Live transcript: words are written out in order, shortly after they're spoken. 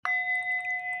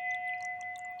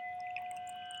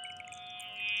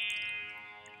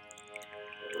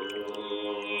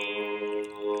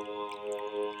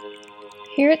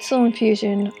Here at Soul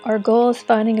Infusion, our goal is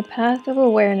finding a path of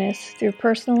awareness through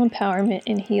personal empowerment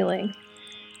and healing,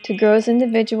 to grow as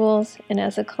individuals and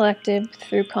as a collective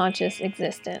through conscious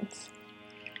existence.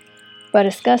 By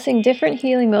discussing different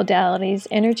healing modalities,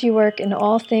 energy work, and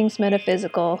all things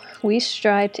metaphysical, we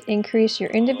strive to increase your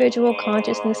individual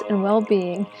consciousness and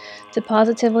well-being to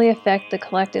positively affect the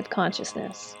collective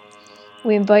consciousness.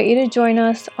 We invite you to join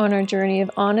us on our journey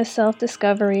of honest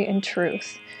self-discovery and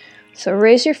truth. So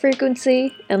raise your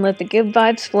frequency and let the good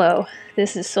vibes flow.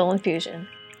 This is Soul Infusion.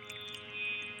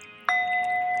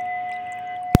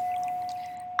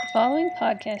 The following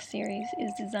podcast series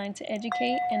is designed to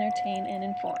educate, entertain, and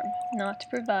inform, not to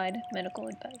provide medical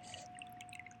advice.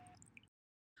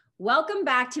 Welcome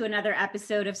back to another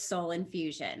episode of Soul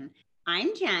Infusion.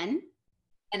 I'm Jen.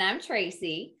 And I'm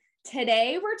Tracy.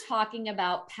 Today we're talking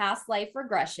about past life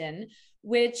regression,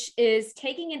 which is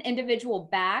taking an individual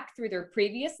back through their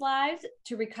previous lives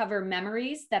to recover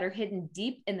memories that are hidden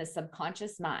deep in the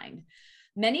subconscious mind.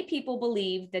 Many people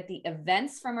believe that the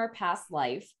events from our past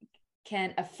life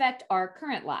can affect our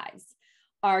current lives.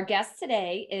 Our guest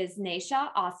today is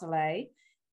Neisha Asale.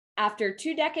 After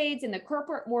 2 decades in the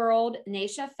corporate world,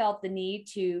 Neisha felt the need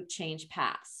to change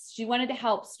paths. She wanted to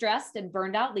help stressed and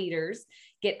burned out leaders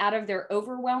get out of their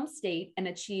overwhelmed state and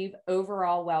achieve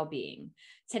overall well-being.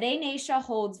 Today, Neisha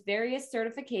holds various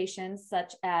certifications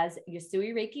such as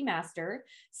Yasui Reiki Master,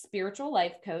 Spiritual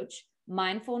Life Coach,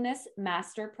 Mindfulness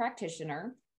Master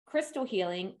Practitioner, Crystal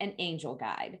Healing, and Angel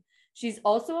Guide. She's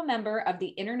also a member of the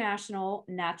International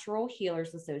Natural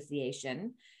Healers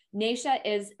Association. Neisha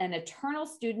is an eternal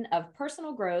student of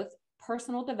personal growth,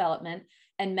 personal development,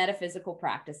 and metaphysical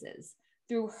practices.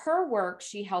 Through her work,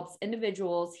 she helps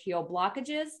individuals heal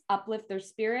blockages, uplift their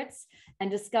spirits, and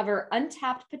discover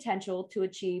untapped potential to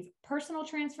achieve personal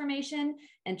transformation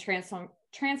and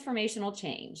transformational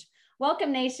change.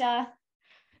 Welcome, Neisha.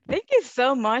 Thank you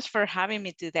so much for having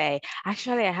me today.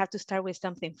 Actually, I have to start with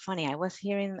something funny. I was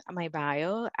hearing my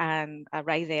bio and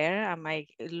right there, I'm like,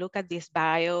 look at this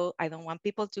bio. I don't want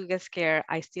people to get scared.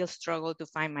 I still struggle to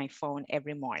find my phone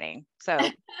every morning. So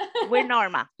we're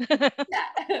normal.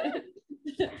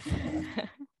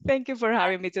 Thank you for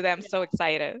having me today. I'm so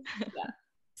excited.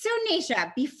 So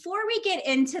Neisha, before we get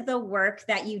into the work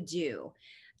that you do,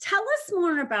 tell us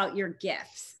more about your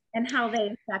gifts and how they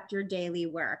affect your daily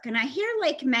work. And I hear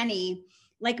like many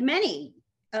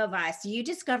of us, you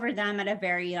discovered them at a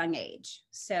very young age.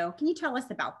 So can you tell us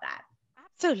about that?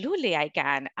 Absolutely, I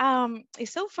can.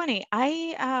 It's so funny.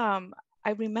 I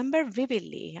remember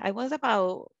vividly. I was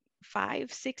about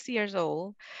 5, 6 years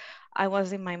old. I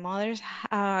was in my mother's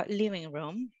living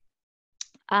room,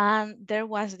 and there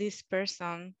was this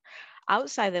person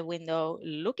outside the window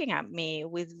looking at me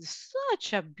with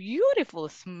such a beautiful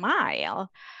smile.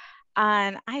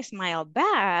 And I smiled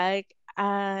back,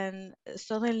 and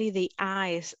suddenly the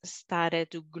eyes started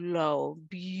to glow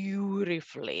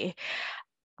beautifully.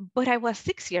 But I was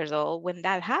 6 years old when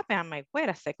that happened. I'm like, wait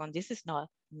a second, this is not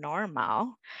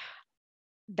normal.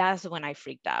 That's when I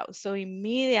freaked out. So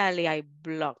immediately I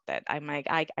blocked it. I'm like,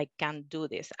 I can't do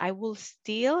this. I will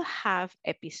still have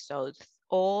episodes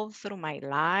all through my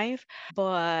life,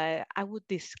 but I would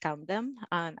discount them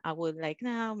and I would like,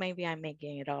 no, maybe I'm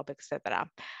making it up, etc.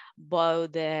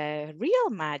 But the real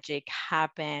magic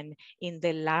happened in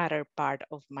the latter part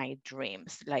of my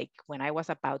dreams, like when I was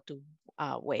about to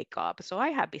wake up. So I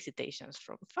had visitations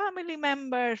from family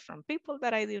members, from people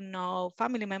that I didn't know,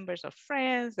 family members of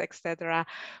friends, etc.,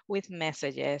 with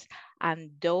messages.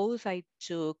 And those I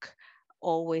took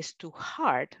always to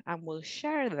heart and will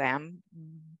share them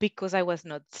because I was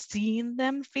not seeing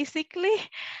them physically.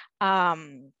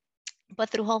 But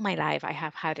through all my life, I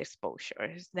have had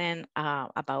exposures. Then I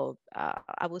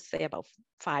would say about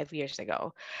 5 years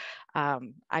ago,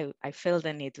 I felt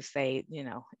the need to say,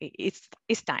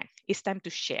 it's time. It's time to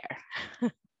share,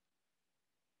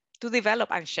 to develop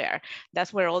and share.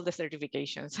 That's where all the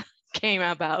certifications came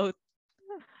about.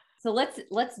 So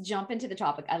let's jump into the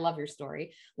topic. I love your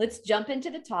story. Let's jump into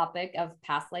the topic of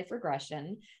past life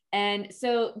regression. And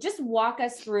so just walk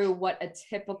us through what a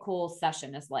typical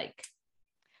session is like.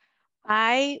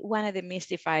 I want to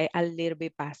demystify a little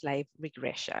bit past life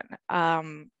regression.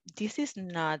 This is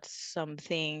not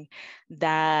something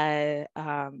that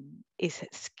is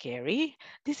scary.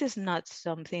 This is not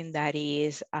something that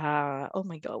is, oh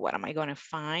my God, what am I going to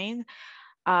find?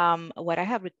 What I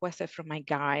have requested from my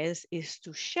guides is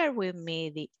to share with me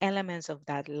the elements of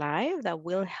that life that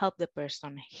will help the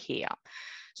person heal.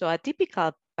 So a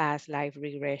typical past life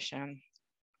regression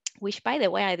which, by the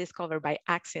way, I discovered by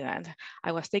accident.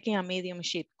 I was taking a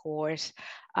mediumship course,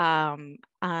 and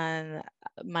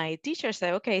my teacher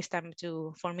said, okay, it's time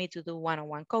for me to do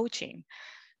one-on-one coaching.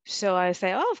 So I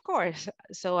said, oh, of course.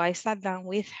 So I sat down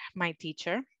with my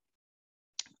teacher.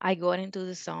 I got into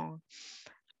the zone.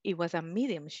 It was a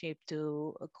mediumship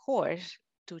to a course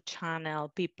to channel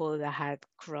people that had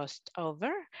crossed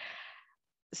over.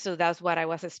 So that's what I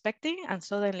was expecting. And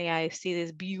suddenly I see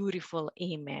this beautiful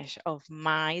image of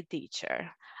my teacher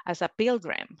as a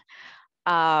pilgrim,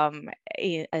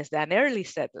 as an early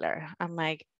settler. I'm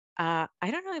like, I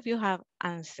don't know if you have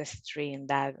ancestry in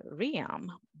that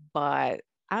realm, but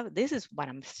this is what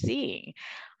I'm seeing.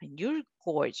 And you're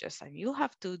gorgeous, and you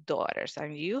have two daughters,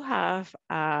 and you have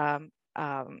um,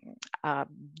 a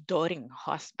doting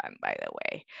husband, by the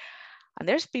way. And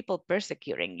there's people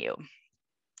persecuting you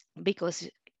because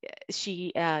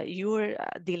you're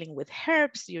dealing with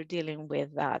herbs, you're dealing with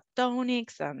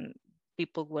tonics, and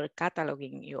people were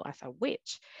cataloging you as a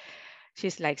witch.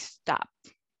 She's like, stop.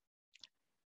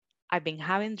 I've been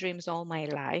having dreams all my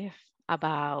life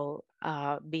about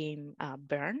being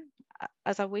burned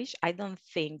as a witch. I don't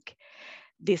think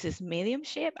this is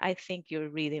mediumship. I think you're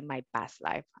reading my past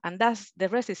life. And that's the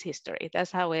rest is history.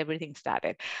 That's how everything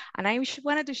started. And I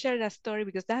wanted to share that story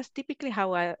because that's typically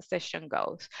how a session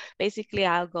goes. Basically,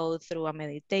 I'll go through a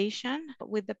meditation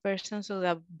with the person so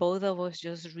that both of us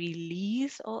just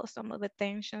release all some of the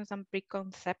tensions and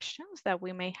preconceptions that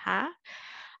we may have.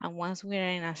 And once we're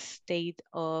in a state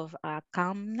of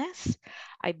calmness,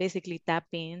 I basically tap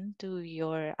into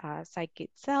your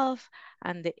psychic self,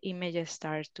 and the images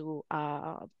start to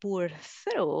pour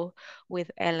through with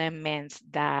elements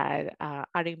that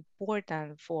are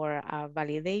important for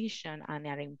validation and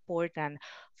are important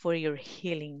for your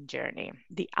healing journey.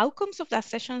 The outcomes of the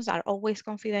sessions are always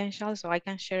confidential, so I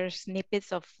can share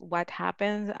snippets of what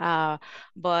happens,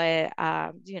 but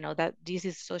that this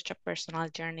is such a personal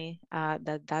journey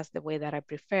that that's the way that I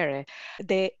prefer it.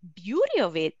 The beauty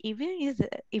of it, even is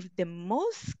if the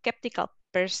most skeptical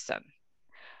person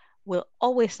will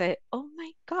always say, oh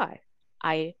my God,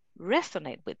 I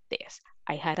resonate with this.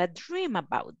 I had a dream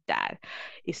about that.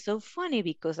 It's so funny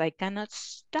because I cannot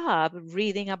stop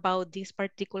reading about this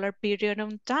particular period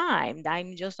of time.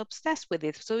 I'm just obsessed with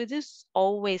it. So it is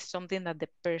always something that the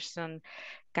person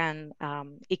can,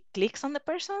 it clicks on the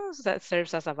person, so that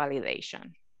serves as a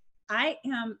validation. I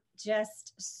am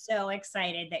just so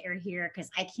excited that you're here because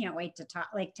I can't wait to talk,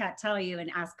 like tell you and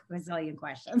ask a gazillion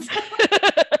questions.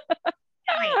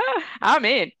 I'm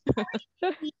in.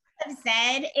 You have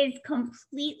said is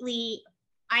completely,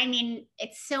 I mean,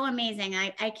 it's so amazing.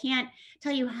 I can't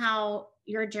tell you how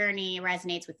your journey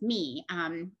resonates with me.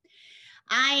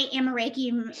 I am a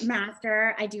Reiki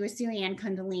master. I do a S2E and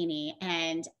Kundalini,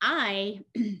 and I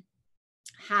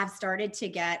started to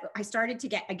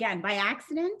get again by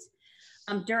accident.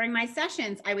 During my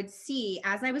sessions, I would see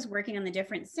as I was working on the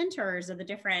different centers of the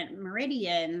different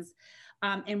meridians,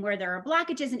 and where there are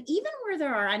blockages and even where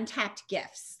there are untapped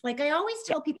gifts. Like I always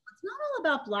tell people, it's not all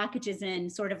about blockages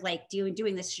and sort of like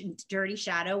doing this dirty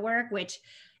shadow work, which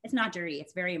it's not dirty,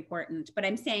 it's very important. But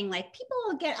I'm saying like people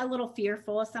will get a little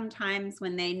fearful sometimes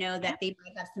when they know that they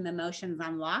might have some emotions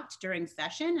unlocked during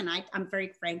session. And I'm very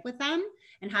frank with them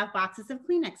and have boxes of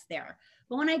Kleenex there.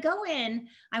 But when I go in,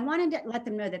 I wanted to let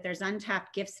them know that there's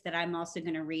untapped gifts that I'm also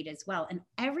going to read as well. And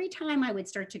every time I would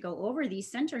start to go over these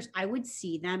centers, I would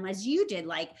see them as you did.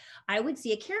 Like I would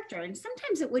see a character, and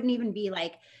sometimes it wouldn't even be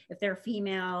like if they're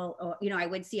female, or I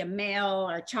would see a male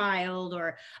or a child,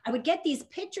 or I would get these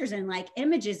pictures and like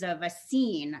images of a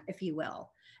scene, if you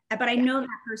will. But I know that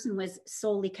person was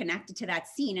solely connected to that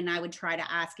scene, and I would try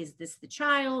to ask, is this the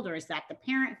child or is that the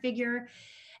parent figure?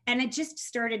 And it just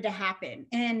started to happen,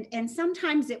 and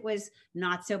sometimes it was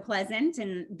not so pleasant,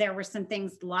 and there were some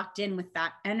things locked in with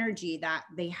that energy that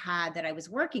they had that I was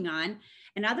working on,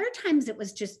 and other times it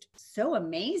was just so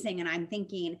amazing, and I'm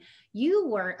thinking, you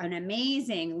were an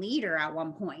amazing leader at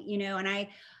one point, and I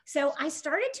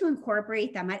started to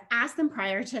incorporate them. I'd ask them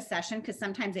prior to a session, because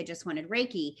sometimes they just wanted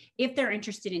Reiki, if they're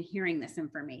interested in hearing this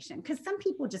information, because some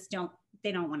people just don't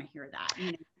want to hear that.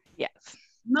 Yes.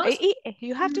 Most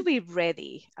You have to be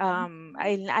ready.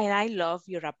 I love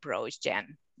your approach,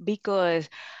 Jen, because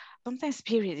sometimes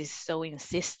spirit is so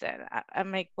insistent.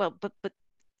 I'm like, well, but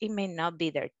it may not be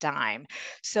their time.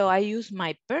 So I use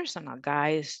my personal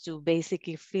guides to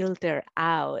basically filter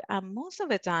out. And most of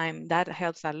the time that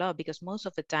helps a lot, because most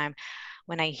of the time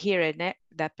when I hear it,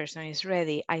 that person is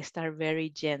ready, I start very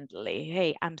gently.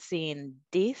 Hey, I'm seeing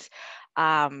this,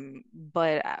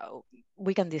 but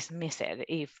we can dismiss it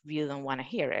if you don't want to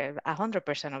hear it.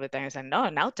 100% of the time I say, no,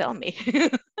 now tell me.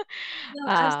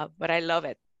 But I love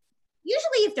it.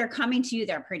 usually if they're coming to you,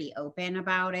 they're pretty open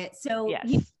about it. So Yes.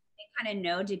 you kind of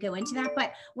know to go into that.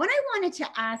 But what I wanted to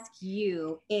ask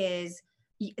you is,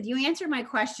 you answered my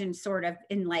question sort of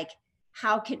in like,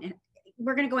 how can,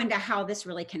 we're going to go into how this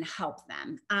really can help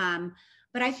them.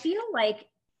 But I feel like,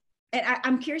 and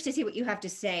I'm curious to see what you have to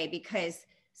say, because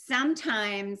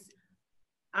sometimes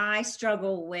I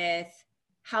struggle with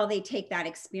how they take that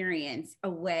experience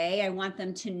away. I want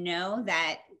them to know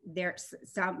that there's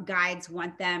some guides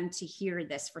want them to hear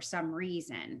this for some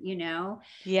reason, you know?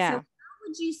 Yeah. So how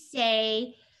would you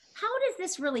say, how does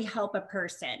this really help a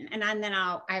person? And then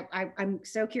I'm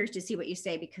so curious to see what you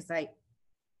say, because I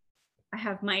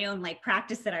have my own like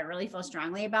practice that I really feel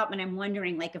strongly about, but I'm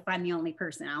wondering like if I'm the only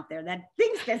person out there that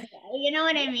thinks this way, you know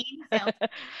what I mean?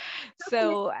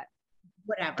 So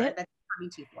whatever that's coming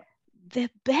to you for. The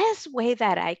best way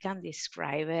that I can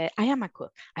describe it, I am a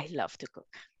cook. I love to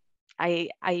cook. I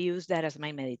use that as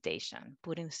my meditation,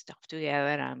 putting stuff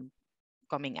together and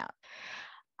coming out.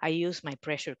 I use my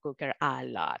pressure cooker a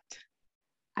lot.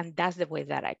 And that's the way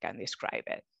that I can describe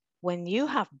it. When you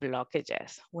have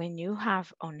blockages, when you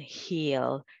have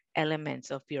unhealed elements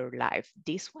of your life,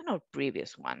 this one or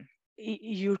previous one,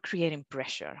 you're creating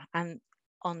pressure. And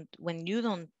when you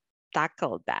don't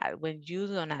tackle that, when you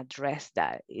don't address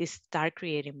that, it start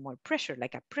creating more pressure,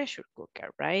 like a pressure cooker,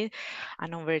 right?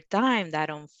 And over time, that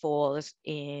unfolds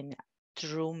in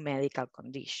true medical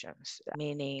conditions,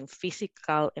 meaning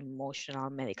physical, emotional,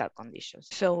 medical conditions.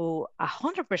 So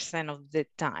 100% of the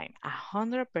time,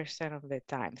 100% of the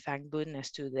time, thank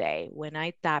goodness today, when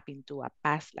I tap into a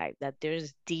past life that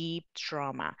there's deep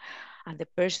trauma and the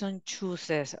person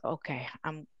chooses, okay,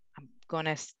 I'm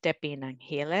gonna step in and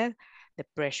heal it, the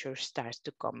pressure starts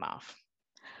to come off.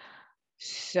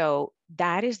 So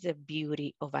that is the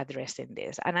beauty of addressing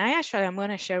this. And I'm going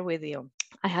to share with you,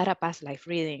 I had a past life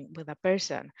reading with a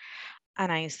person,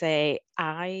 and I say,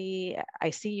 I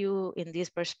see you in this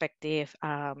perspective.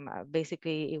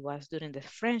 Basically, it was during the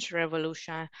French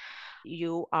Revolution.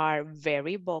 You are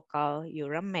very vocal,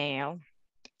 you're a male,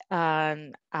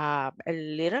 and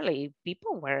literally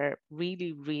people were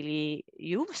really,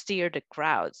 you steer the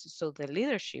crowds, so the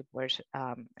leadership was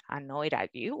annoyed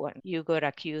at you, and you got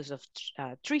accused of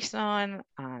treason,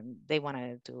 and they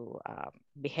wanted to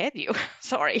behead you.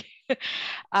 Sorry.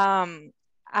 um,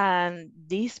 and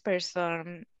this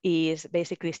person is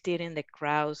basically steering the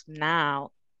crowds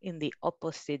now in the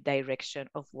opposite direction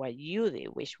of what you did,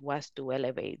 which was to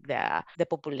elevate the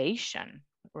population,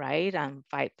 right, and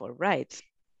fight for rights.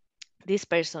 This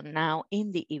person now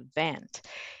in the event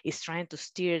is trying to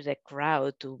steer the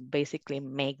crowd to basically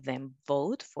make them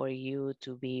vote for you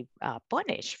to be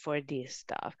punished for this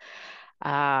stuff.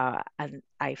 And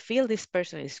I feel this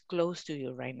person is close to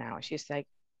you right now. She's like,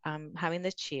 I'm having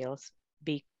the chills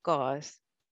because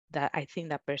that I think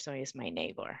that person is my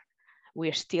neighbor.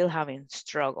 We're still having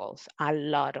struggles, a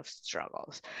lot of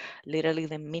struggles. Literally,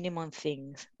 the minimum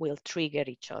things will trigger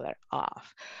each other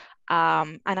off.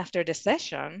 And after the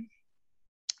session,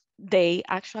 they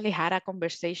actually had a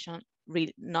conversation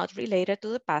not related to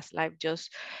the past life,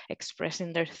 just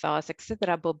expressing their thoughts,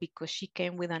 etc. But because she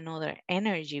came with another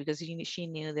energy, because she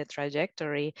knew the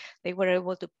trajectory, they were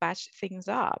able to patch things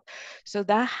up. So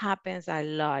that happens a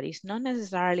lot. It's not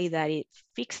necessarily that it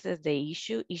fixes the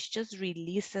issue, it just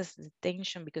releases the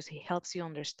tension because it helps you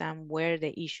understand where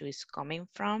the issue is coming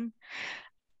from,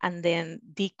 and then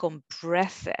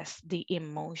decompresses the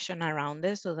emotion around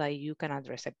it so that you can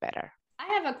address it better.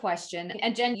 I have a question,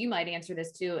 and Jen, you might answer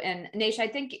this too. And Nash, I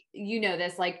think you know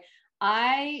this. Like,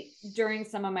 during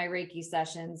some of my Reiki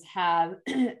sessions, have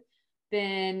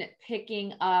been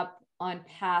picking up on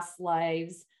past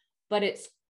lives, but it's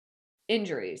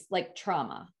injuries, like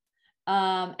trauma.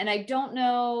 And I don't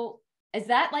know, is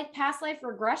that like past life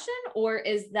regression, or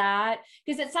is that,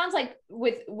 because it sounds like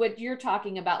with what you're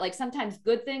talking about, like sometimes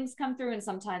good things come through and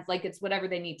sometimes like it's whatever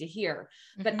they need to hear.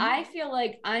 But I feel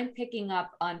like I'm picking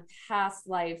up on past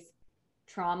life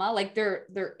trauma, like they're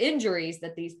injuries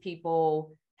that these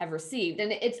people have received.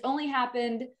 And it's only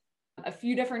happened a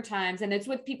few different times, and it's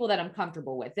with people that I'm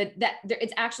comfortable with. That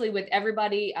it's actually with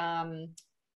everybody.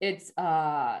 It's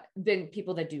been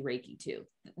people that do Reiki too,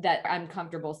 that I'm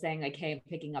comfortable saying like, hey, I'm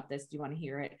picking up this. Do you want to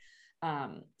hear it?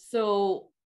 So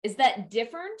is that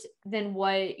different than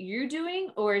what you're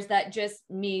doing, or is that just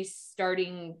me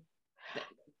starting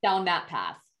down that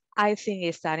path? I think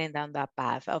it's starting down that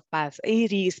path of past.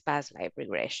 It is past life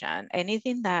regression.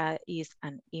 Anything that is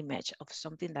an image of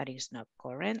something that is not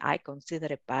current, I consider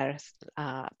it past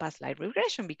life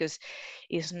regression because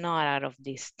it's not out of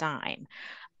this time.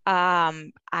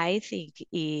 I think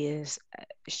is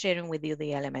sharing with you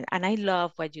the element. And I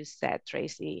love what you said,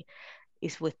 Tracy.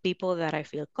 is with people that I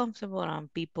feel comfortable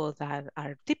and people that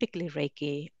are typically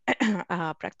Reiki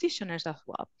practitioners as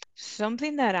well.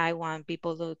 Something that I want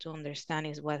people to understand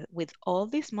is what with all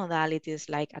these modalities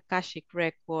like Akashic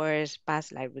records,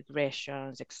 past life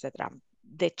regressions, etc.,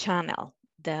 the channel,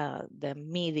 the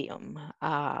medium,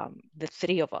 the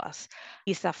three of us,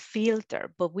 is a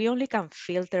filter, but we only can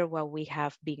filter what we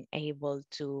have been able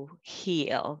to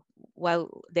heal,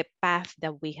 well, the path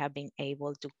that we have been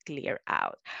able to clear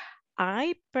out.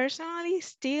 I personally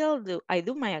still do, I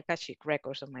do my Akashic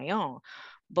records on my own,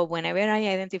 but whenever I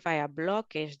identify a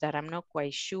blockage that I'm not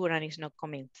quite sure and it's not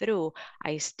coming through,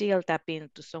 I still tap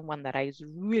into someone that I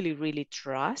really, really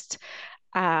trust.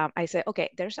 I say, okay,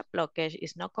 there's a blockage.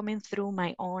 It's not coming through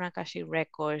my own Akashic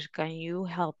records. Can you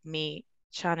help me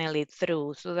channel it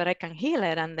through so that I can heal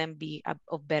it and then be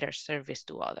of better service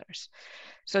to others?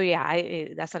 So yeah,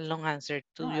 that's a long answer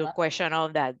to your question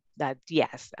on that. That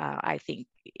yes, I think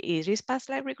it is past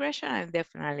life regression and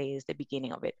definitely is the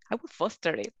beginning of it. I would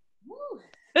foster it.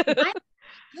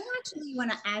 I actually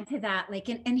want to add to that, like,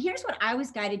 and here's what I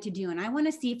was guided to do, and I want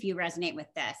to see if you resonate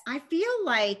with this. I feel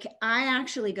like I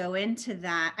actually go into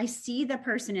that. I see the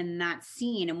person in that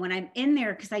scene, and when I'm in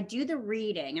there, because I do the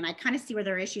reading and I kind of see where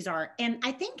their issues are, and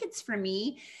I think it's for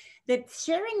me the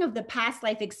sharing of the past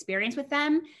life experience with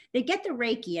them. They get the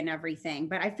Reiki and everything,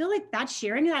 but I feel like that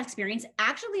sharing of that experience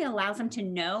actually allows them to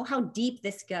know how deep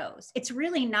this goes. It's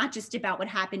really not just about what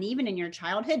happened even in your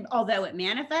childhood, although it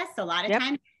manifests a lot of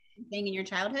times thing in your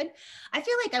childhood. I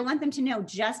feel like I want them to know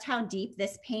just how deep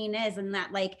this pain is, and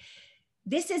that like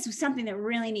this is something that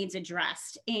really needs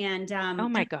addressed. And oh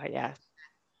my God, yeah.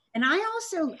 And I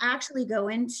also actually go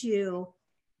into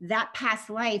that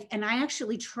past life and I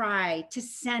actually try to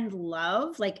send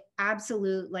love, like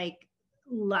absolute, like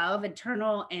love,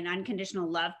 eternal and unconditional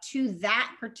love to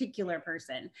that particular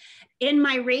person in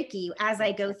my Reiki as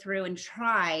I go through and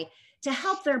try to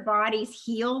help their bodies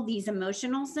heal these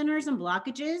emotional centers and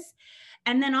blockages.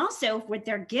 And then also with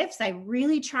their gifts, I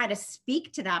really try to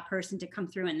speak to that person to come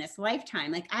through in this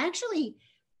lifetime. Like I actually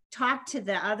talk to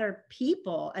the other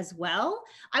people as well.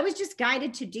 I was just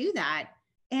guided to do that.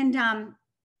 And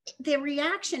the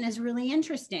reaction is really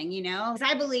interesting, you know, because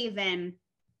I believe in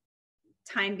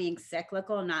time being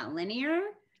cyclical, not linear.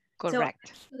 Correct.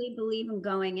 So I really believe in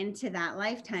going into that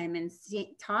lifetime and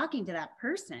talking to that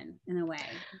person in a way.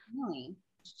 Really.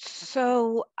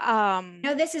 So,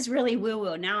 no, this is really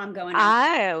woo-woo. Now I'm going.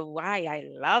 Why I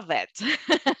love it.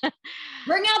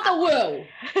 Bring out the woo.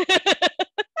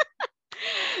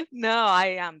 No,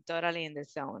 I am totally in the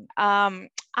zone.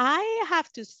 I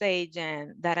have to say,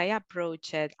 Jen, that I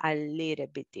approach it a little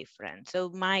bit different. So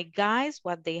my guys,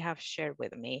 what they have shared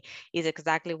with me is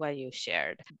exactly what you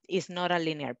shared. It's not a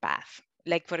linear path.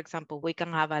 Like, for example, we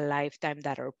can have a lifetime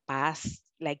that our past,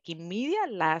 like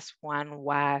immediate last one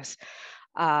was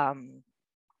in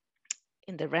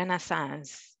the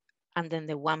Renaissance, and then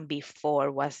the one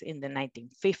before was in the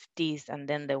 1950s, and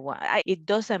then the one, it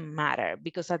doesn't matter,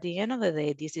 because at the end of the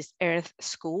day, this is Earth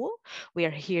School. We are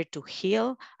here to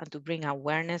heal and to bring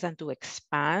awareness and to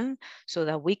expand so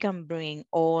that we can bring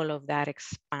all of that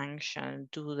expansion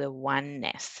to the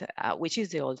oneness, which is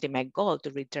the ultimate goal,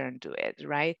 to return to it,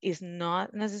 right? It's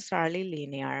not necessarily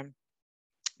linear,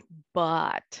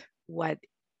 but what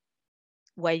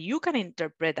you can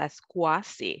interpret as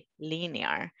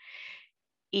quasi-linear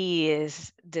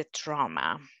is the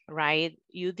trauma, right?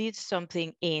 You did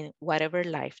something in whatever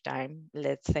lifetime,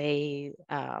 let's say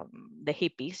the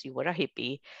hippies, you were a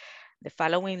hippie. The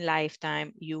following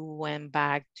lifetime, you went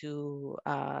back to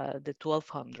the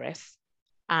 1200s.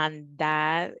 And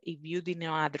that, if you did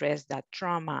not address that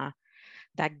trauma,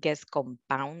 that gets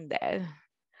compounded.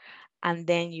 And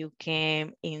then you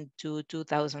came into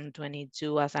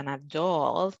 2022 as an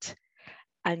adult,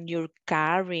 and you're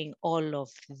carrying all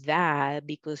of that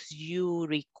because you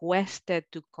requested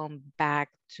to come back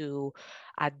to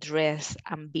address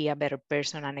and be a better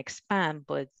person and expand,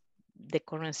 but the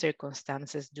current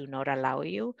circumstances do not allow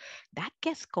you. That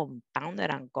gets compounded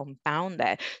and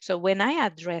compounded. So when I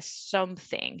address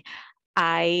something,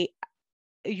 I'm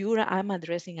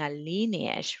addressing a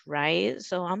lineage, right?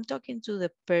 So I'm talking to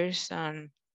the person,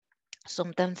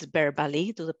 sometimes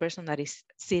verbally, to the person that is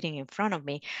sitting in front of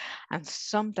me, and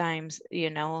sometimes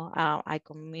I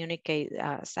communicate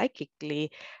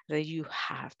psychically that you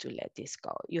have to let this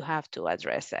go, you have to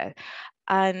address it.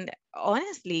 And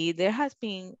honestly, there has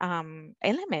been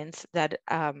elements that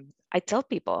I tell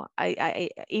people,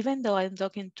 I even though I'm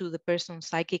talking to the person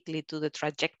psychically, to the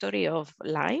trajectory of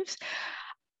lives,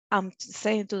 I'm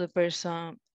saying to the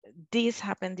person, this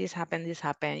happened, this happened, this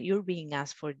happened. You're being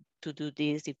asked for to do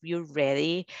this. If you're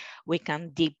ready, we can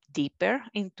deep deeper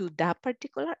into that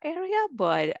particular area.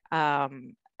 But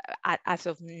as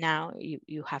of now,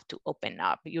 you have to open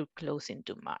up. You're closing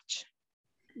too much.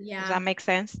 Does Yeah. that make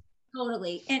sense?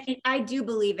 Totally. And I do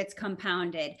believe it's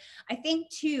compounded. I think,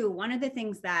 too, one of the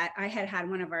things that I had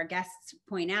one of our guests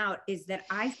point out is that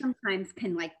I sometimes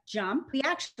can like jump. We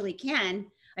actually can.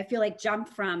 I feel like jump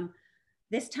from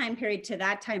this time period to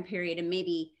that time period and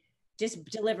maybe just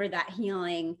deliver that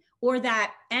healing or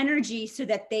that energy so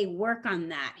that they work on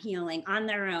that healing on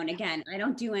their own. Again, I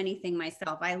don't do anything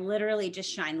myself. I literally just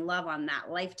shine love on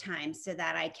that lifetime so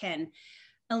that I can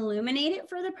illuminate it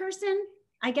for the person.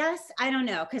 I guess I don't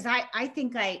know because I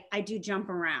think I do jump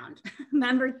around.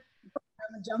 Remember,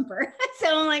 I'm a jumper,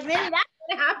 so I'm like maybe that's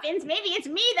what happens. Maybe it's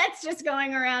me that's just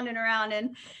going around and around.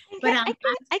 And but I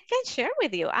can share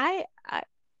with you. I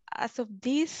as of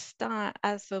this time,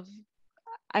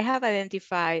 I have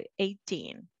identified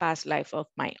 18 past life of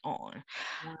my own.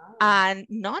 Wow. And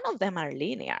none of them are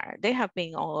linear. They have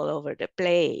been all over the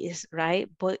place, right?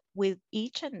 But with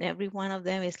each and every one of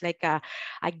them, it's like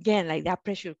again, like that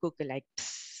pressure cooker, like,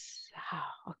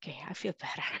 okay, I feel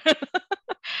better.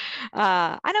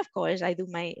 And of course, I do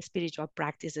my spiritual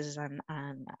practices and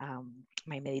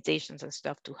my meditations and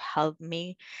stuff to help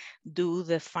me do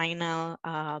the final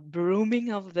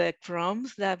brooming of the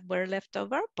crumbs that were left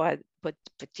over. But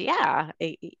yeah,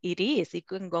 it is. It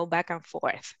can go back and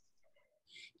forth.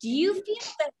 do you feel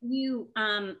that you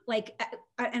like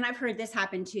and I've heard this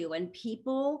happen too when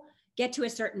people get to a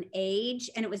certain age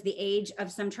and it was the age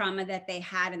of some trauma that they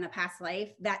had in the past life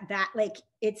that like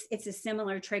it's a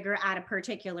similar trigger at a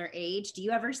particular age? Do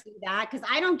you ever see that? Because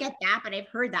I don't get that, but I've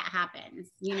heard that happens,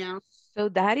 you know. So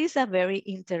that is a very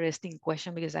interesting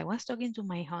question because I was talking to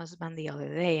my husband the other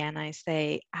day and I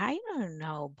say, I don't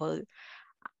know, but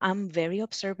I'm very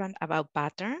observant about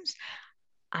patterns.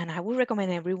 And I would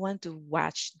recommend everyone to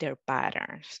watch their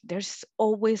patterns. There's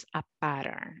always a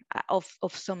pattern of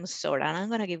some sort. And I'm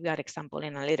going to give you an example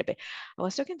in a little bit. I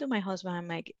was talking to my husband. I'm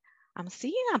like, I'm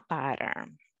seeing a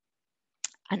pattern.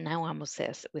 And now I'm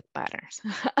obsessed with patterns.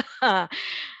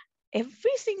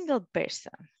 Every single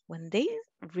person, when they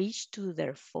reach to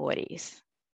their 40s,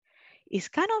 it's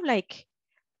kind of like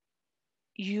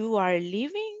you are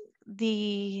living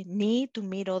the need to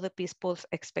meet other people's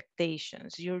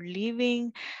expectations. You're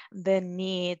living the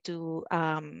need to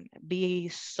be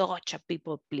such a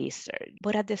people pleaser.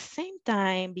 But at the same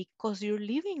time, because you're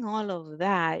living all of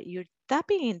that, you're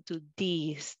tapping into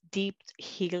this deep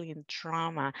healing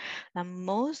trauma that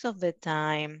most of the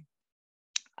time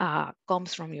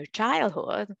comes from your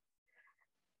childhood.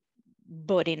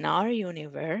 But in our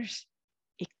universe,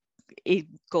 it, it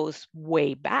goes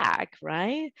way back,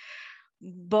 right?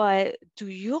 But to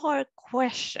your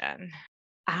question,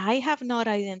 I have not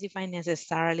identified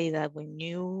necessarily that when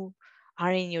you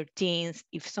are in your teens,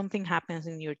 if something happens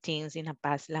in your teens in a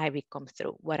past life, it comes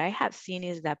through. What I have seen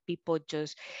is that people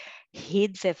just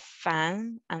hit the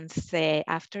fan and say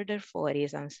after their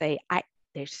 40s and say,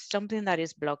 there's something that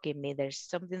is blocking me. There's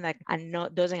something that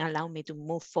doesn't allow me to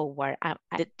move forward.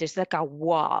 There's like a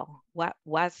wall.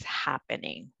 What's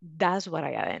happening? That's what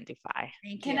I identify.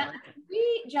 Thank Can you.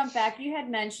 we jump back? You had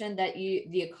mentioned that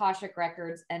the Akashic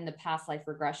records and the past life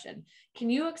regression. Can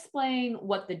you explain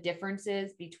what the difference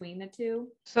is between the two?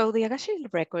 So the Akashic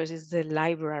records is the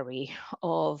library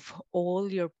of all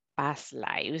your past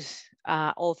lives,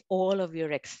 of all of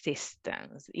your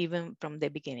existence, even from the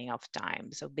beginning of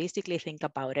time. So basically think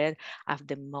about it as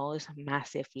the most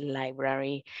massive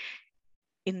library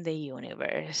in the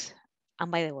universe. And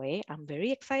by the way, I'm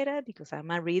very excited because I'm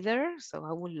a reader, so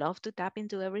I would love to tap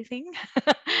into everything.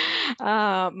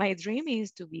 My dream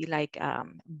is to be like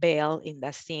Belle in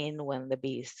the scene when the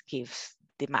beast gives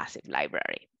the massive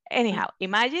library. Anyhow,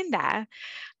 imagine that.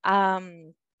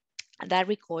 That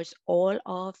records all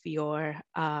of your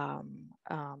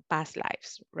past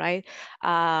lives, right?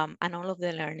 And all of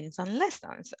the learnings and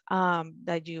lessons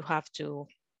that you have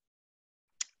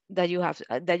that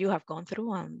you have gone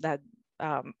through and that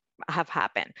have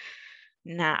happened.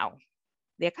 Now,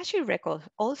 the Akashic record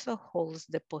also holds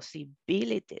the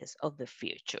possibilities of the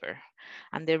future.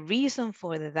 And the reason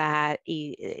for that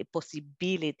is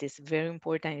possibilities, very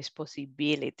important is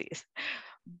possibilities,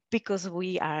 because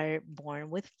we are born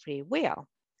with free will.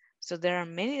 So there are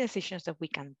many decisions that we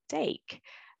can take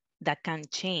that can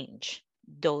change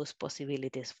those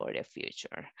possibilities for the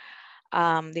future.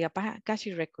 The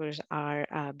Akashic records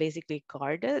are basically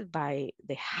guarded by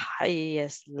the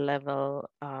highest level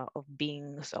of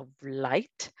beings of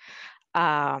light.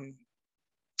 Um,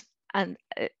 and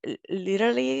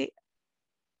literally,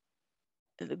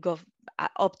 go,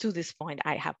 up to this point,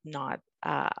 I have not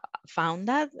found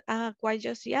that quite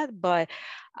just yet, but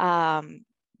um,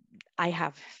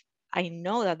 I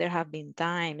know that there have been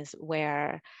times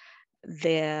where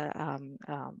the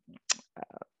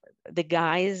the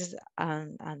guys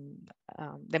and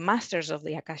the masters of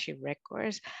the Akashic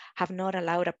records have not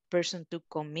allowed a person to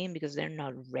come in because they're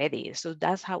not ready. So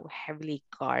that's how heavily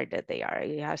guarded they are.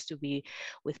 It has to be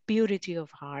with purity of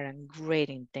heart and great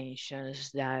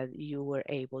intentions that you were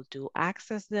able to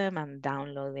access them and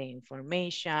download the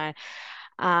information.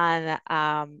 And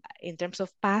in terms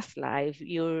of past life,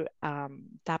 you're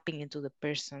tapping into the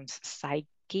person's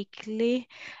psychically,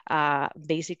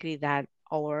 basically that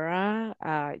aura,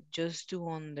 just to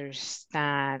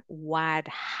understand what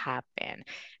happened.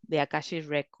 The Akashic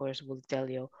records will tell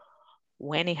you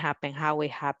when it happened, how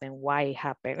it happened, why it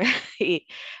happened.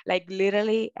 Like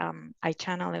literally, I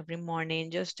channel every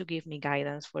morning just to give me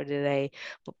guidance for the day.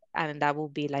 And that will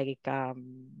be like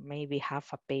maybe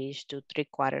half a page to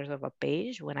 3/4 of a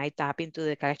page. When I tap into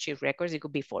the Akashic records, it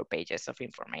could be 4 pages of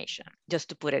information, just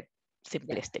to put it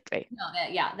simplistically. No,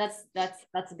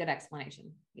 that's a good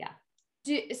explanation. Yeah.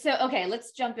 Okay,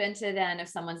 let's jump into then if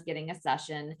someone's getting a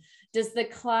session, does the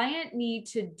client need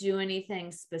to do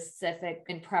anything specific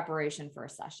in preparation for a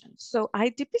session? So I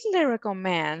typically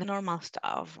recommend normal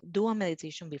stuff. Do a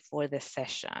meditation before the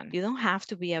session. You don't have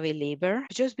to be a believer,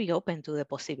 just be open to the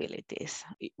possibilities.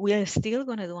 We are still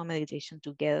going to do a meditation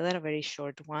together, a very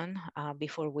short one,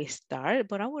 before we start,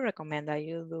 but I would recommend that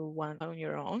you do one on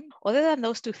your own. Other than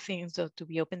those two things, so to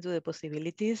be open to the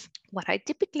possibilities, what I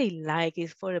typically like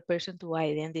is for a person to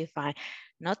identify,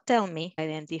 not tell me,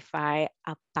 identify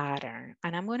a pattern.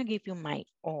 And I'm going to give you my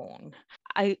own.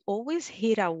 I always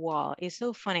hit a wall. It's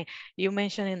so funny. You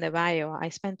mentioned in the bio, I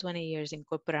spent 20 years in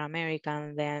corporate America,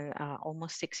 and then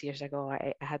almost 6 years ago,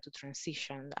 I had to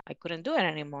transition. I couldn't do it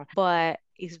anymore. But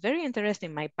it's very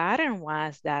interesting. My pattern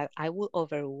was that I would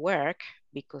overwork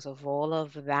because of all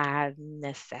of that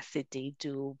necessity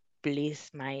to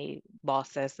please my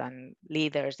bosses and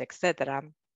leaders, etc.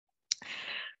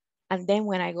 And then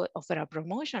when I got offered a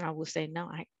promotion, I would say,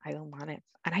 no, I don't want it.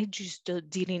 And I just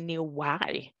didn't know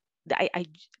why.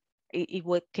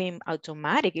 It came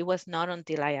automatic. It was not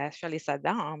until I actually sat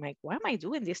down, I'm like, why am I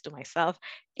doing this to myself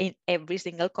in every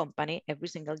single company, every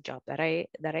single job that I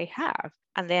have?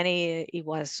 And then it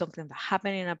was something that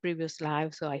happened in a previous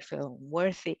life. So I feel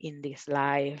worthy in this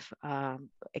life,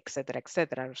 et cetera, et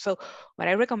cetera. So what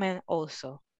I recommend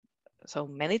also, so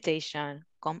meditation,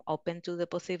 come open to the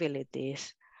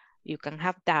possibilities. You can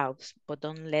have doubts, but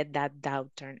don't let that doubt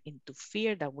turn into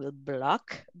fear that will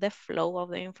block the flow of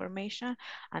the information.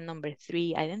 And number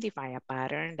 3, identify a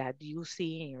pattern that you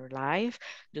see in your life.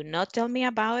 Do not tell me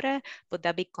about it, but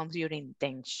that becomes your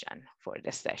intention for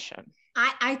the session.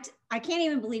 I can't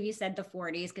even believe you said the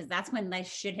 40s, because that's when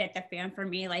life should hit the fan for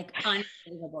me, like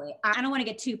unbelievably. I don't want to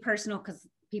get too personal because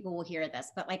people will hear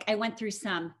this, but like I went through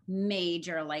some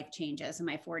major life changes in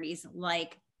my 40s,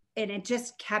 and it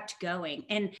just kept going.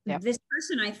 And this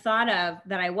person I thought of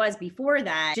that I was before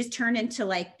that just turned into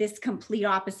like this complete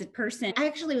opposite person. I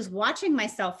actually was watching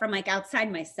myself from like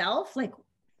outside myself, like,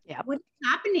 what is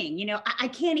happening? You know, I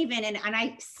can't even, and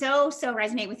I so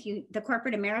resonate with you. The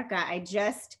corporate America,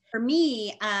 for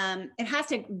me, it has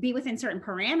to be within certain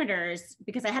parameters,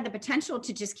 because I had the potential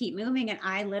to just keep moving. And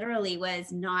I literally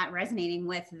was not resonating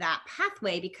with that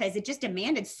pathway because it just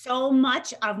demanded so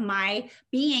much of my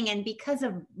being. And because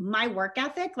of my work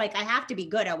ethic, like I have to be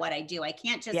good at what I do. I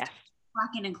can't just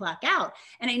clock in and clock out.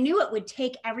 And I knew it would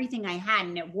take everything I had,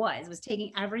 and it was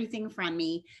taking everything from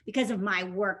me because of my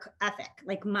work ethic,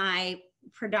 like my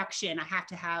production. I have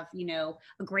to have,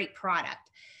 a great product.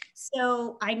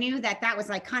 So I knew that was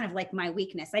like kind of like my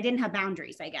weakness. I didn't have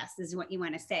boundaries, I guess, is what you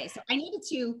want to say. So I needed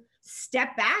to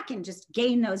step back and just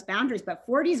gain those boundaries. But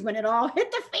 40s, when it all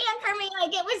hit the fan for me,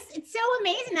 like it's so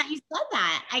amazing that you said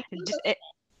that.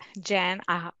 Jen,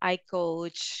 I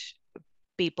coach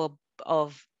people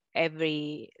of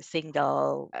every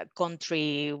single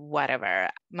country, whatever.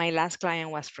 My last client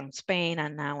was from Spain,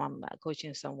 and now I'm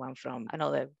coaching someone from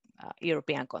another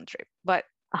European country. But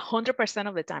 100%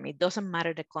 of the time, it doesn't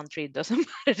matter the country, it doesn't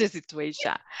matter the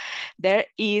situation. There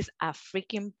is a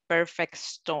freaking perfect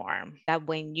storm that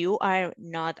when you are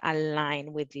not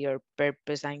aligned with your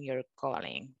purpose and your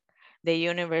calling, the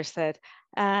universe said,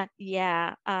 I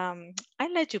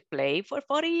let you play for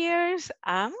 40 years.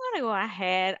 I'm going to go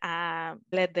ahead and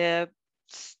let the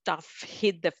stuff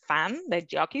hit the fan, the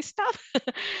jockey stuff,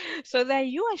 so that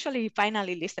you actually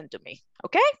finally listen to me.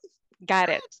 Okay? Got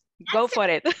it. Go for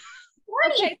it.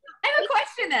 Okay, I have a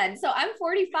question then. So I'm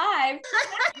 45.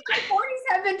 My 40s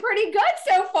have been pretty good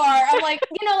so far. I'm like,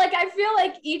 like I feel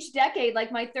like each decade,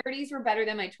 like my 30s were better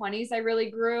than my 20s. I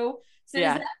really grew. So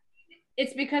does that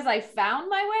it's because I found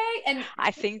my way, and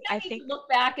I think to look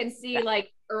back and see like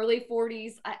early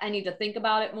 40s. I need to think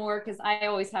about it more because I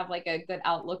always have like a good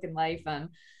outlook in life. And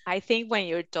I think when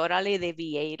you're totally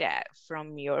deviated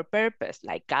from your purpose,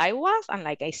 like I was, and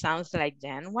like it sounds like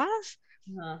Jen was,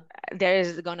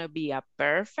 there's gonna be a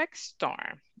perfect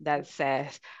storm that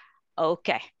says,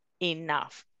 okay,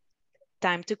 enough.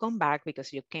 Time to come back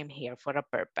because you came here for a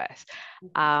purpose.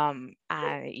 And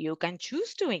you can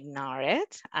choose to ignore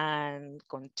it and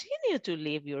continue to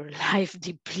live your life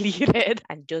depleted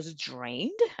and just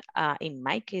drained. In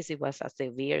my case, it was a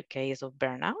severe case of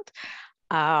burnout.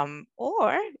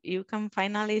 Or you can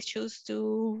finally choose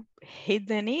to hit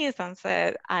the knees and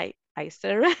say, I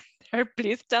surrender.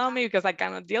 Please tell me because I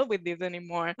cannot deal with this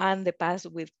anymore. And the past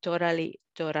will totally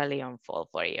unfold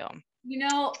for you.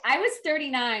 I was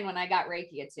 39 when I got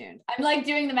Reiki attuned. I'm like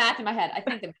doing the math in my head. I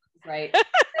think the math is right.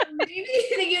 Maybe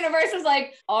the universe was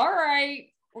like, all right,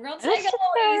 we're going to take it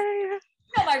away.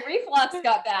 My reflux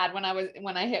got bad when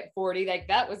I hit 40. Like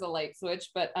that was a light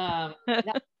switch, but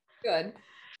that's good.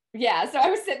 Yeah. So I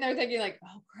was sitting there thinking like,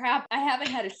 oh crap, I haven't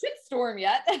had a shit storm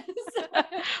yet.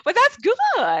 But that's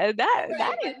good.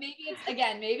 That is. Maybe it's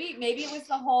again, maybe it was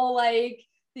the whole like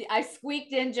I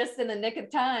squeaked in just in the nick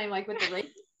of time, like with the Reiki.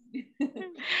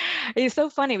 It's so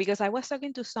funny because I was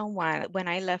talking to someone when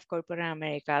I left corporate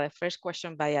America. The first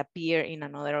question by a peer in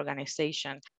another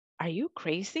organization: are you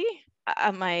crazy?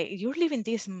 You're leaving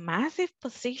this massive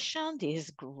position,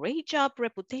 this great job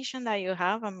reputation that you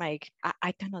have. I'm like,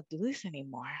 I cannot do this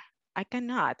anymore. I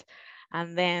cannot.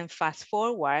 And then fast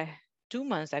forward 2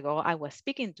 months ago, I was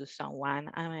speaking to someone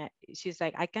and she's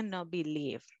like, I cannot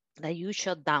believe that you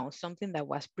shut down something that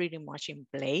was pretty much in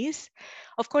place.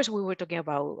 Of course, we were talking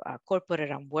about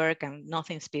corporate and work and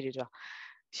nothing spiritual.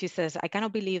 She says, I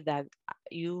cannot believe that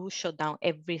you shut down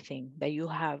everything that you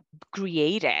have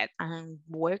created and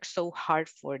worked so hard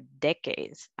for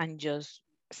decades and just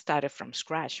started from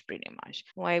scratch pretty much.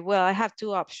 Well, I have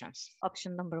two options.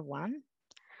 Option number one,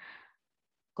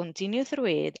 continue through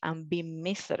it and be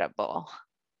miserable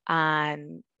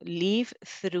and live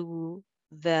through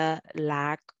the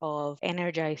lack of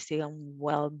energizing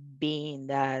well-being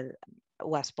that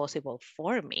was possible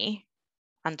for me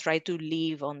and try to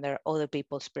live under other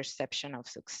people's perception of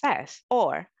success,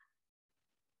 or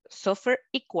suffer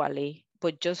equally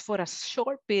but just for a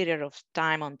short period of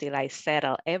time until I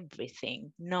settle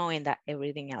everything, knowing that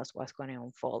everything else was going to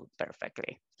unfold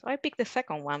perfectly. So I picked the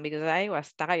second one because I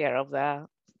was tired of the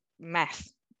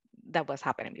mess that was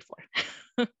happening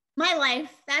before. My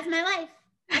life. That's my life.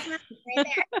 That's my life right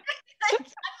there. Like,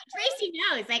 Tracy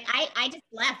knows. Like I just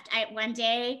left. One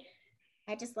day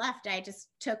I just left. I just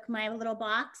took my little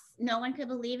box. No one could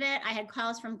believe it. I had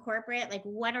calls from corporate, like,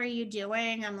 what are you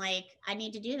doing? I'm like, I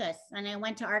need to do this. And I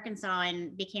went to Arkansas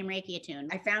and became Reiki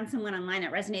attuned. I found someone online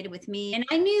that resonated with me. And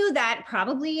I knew that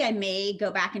probably I may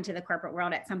go back into the corporate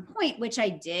world at some point, which I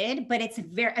did, but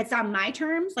it's on my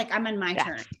terms. Like I'm on my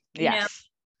terms. Yes.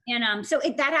 And so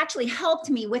that actually helped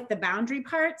me with the boundary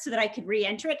part so that I could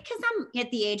re-enter it because I'm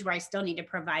at the age where I still need to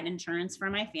provide insurance for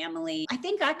my family. I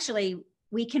think actually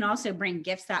we can also bring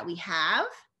gifts that we have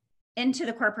into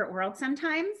the corporate world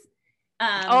sometimes.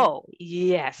 Oh,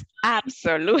 yes,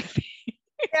 absolutely.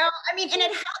 I mean, and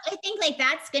I think like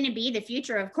that's going to be the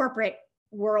future of corporate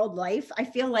world life. I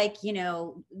feel like,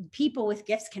 people with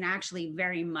gifts can actually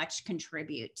very much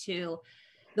contribute to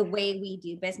the way we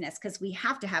do business because we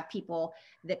have to have people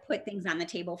that put things on the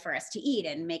table for us to eat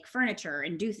and make furniture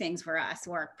and do things for us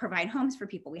or provide homes for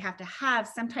people. We have to have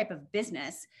some type of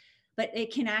business, but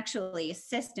it can actually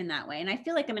assist in that way. And I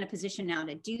feel like I'm in a position now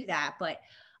to do that. But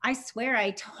I swear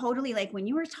I totally, like when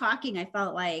you were talking, I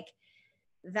felt like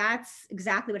that's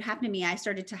exactly what happened to me. I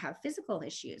started to have physical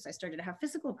issues. I started to have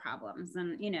physical problems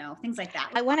and, things like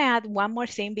that. I want to add one more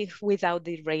thing without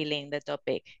derailing the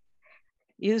topic.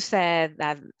 You said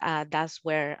that that's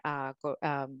where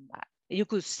you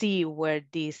could see where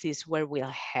this is where we're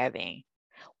heading.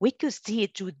 We could see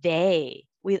it today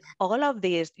with all of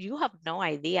this. You have no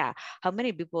idea how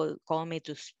many people call me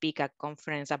to speak at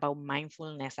conference about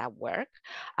mindfulness at work,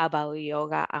 about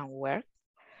yoga and work,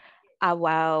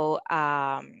 about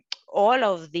all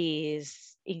of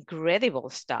this incredible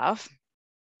stuff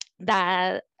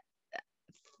that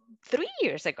 3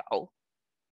 years ago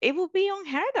it would be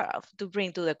unheard of to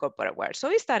bring to the corporate world.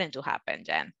 So it's starting to happen,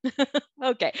 Jen.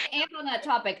 Okay. And on that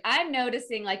topic, I'm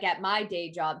noticing like at my day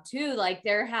job too, like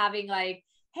they're having like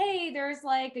hey, there's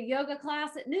like a yoga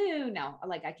class at noon. Now,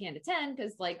 like I can't attend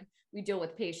because like we deal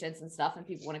with patients and stuff and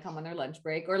people want to come on their lunch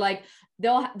break, or like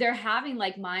they're having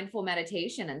like mindful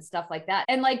meditation and stuff like that.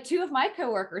 And like two of my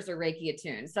coworkers are Reiki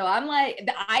attuned. So I'm like,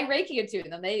 I Reiki attune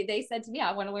them. They said to me,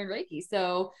 I want to learn Reiki.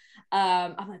 So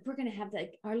I'm like, we're going to have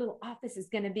like, our little office is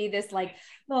going to be this like,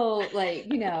 oh, like,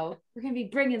 you know, we're going to be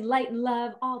bringing light and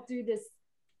love all through this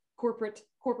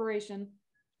corporation.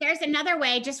 There's another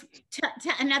way, just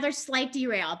to another slight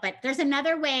derail, but there's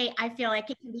another way I feel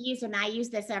like it can be used, and I use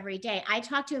this every day. I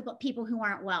talk to people who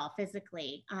aren't well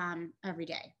physically every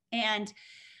day. And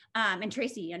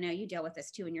Tracy, I know you deal with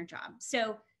this too in your job.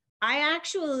 So I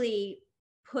actually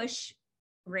push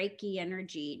Reiki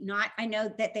energy. I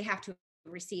know that they have to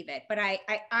receive it, but I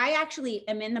actually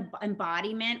am in the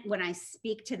embodiment when I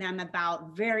speak to them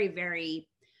about very, very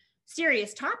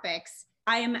serious topics.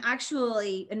 I am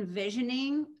actually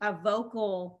envisioning a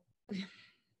vocal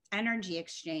energy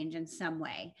exchange in some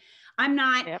way. I'm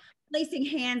not placing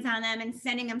hands on them and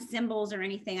sending them symbols or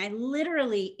anything. I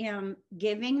literally am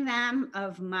giving them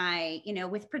of my, you know,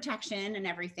 with protection and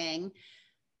everything,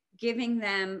 giving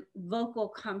them vocal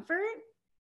comfort.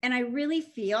 And I really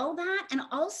feel that. And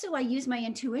also I use my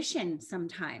intuition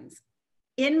sometimes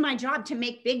in my job to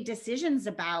make big decisions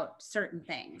about certain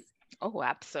things. Oh,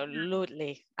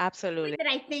 absolutely. Absolutely. That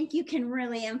I think you can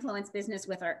really influence business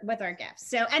with our gifts.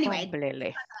 So anyway.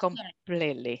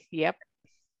 Completely. Yep.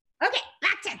 Okay,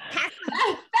 back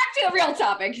to a real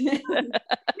topic. We need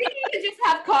to just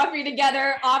have coffee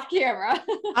together off camera.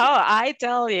 Oh, I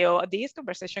tell you, this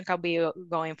conversation can be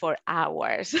going for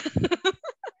hours.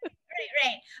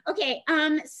 Right. Okay.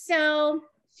 So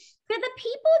for the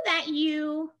people that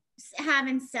you have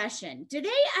in session, do they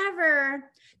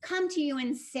ever come to you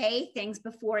and say things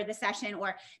before the session,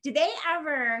 or do they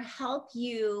ever help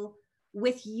you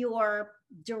with your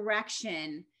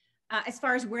direction as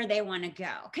far as where they want to go?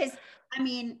 Because I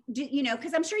mean,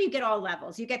 because I'm sure you get all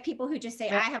levels. You get people who just say,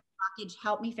 I have a blockage,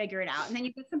 help me figure it out. And then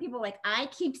you get some people like, I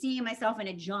keep seeing myself in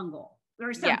a jungle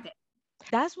or something. Yeah.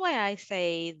 That's why I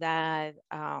say that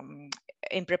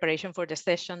in preparation for the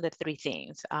session, the three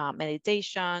things,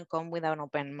 meditation, come with an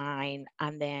open mind,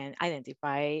 and then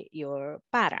identify your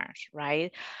patterns,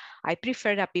 right? I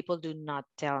prefer that people do not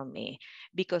tell me,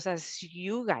 because as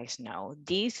you guys know,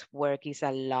 this work is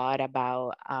a lot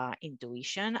about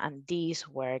intuition, and this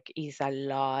work is a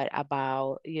lot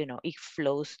about, it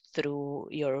flows through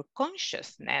your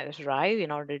consciousness, right?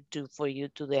 In order for you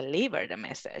to deliver the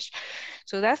message.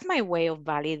 So that's my way of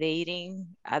validating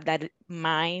that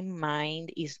my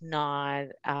mind is not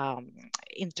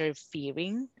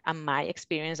interfering, and my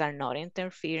experience are not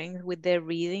interfering with the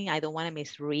reading. I don't want to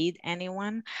misread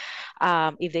anyone.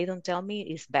 If they don't tell me,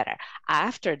 it's better.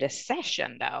 After the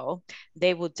session, though,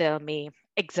 they would tell me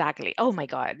exactly, oh my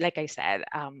God, like I said,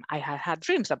 I had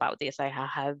dreams about this. I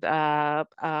had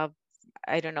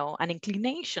I don't know, an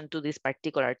inclination to this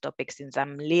particular topic since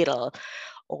I'm little,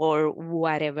 or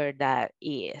whatever that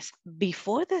is.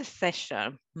 Before the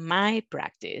session, my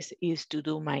practice is to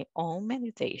do my own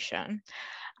meditation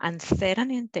and set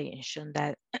an intention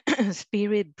that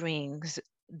spirit brings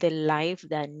the life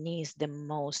that needs the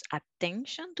most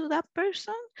attention to that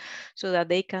person, so that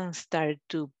they can start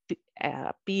to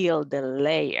peel the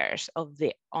layers of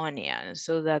the onion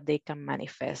so that they can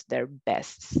manifest their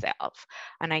best self.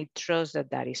 And I trust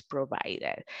that that is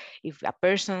provided. If a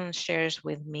person shares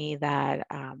with me that,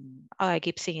 oh, I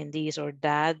keep seeing this or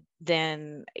that,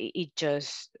 then it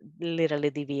just literally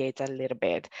deviates a little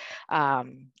bit.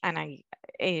 And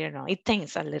it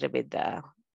taints a little bit the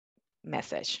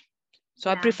message. So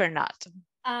I prefer not.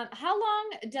 How long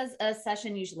does a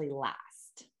session usually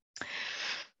last?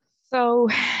 So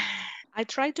I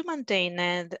try to maintain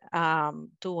it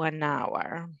to an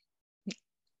hour.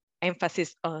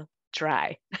 Emphasis on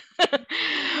try.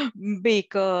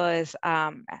 Because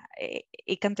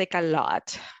it can take a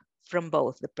lot from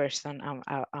both the person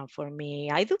and for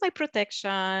me. I do my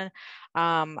protection.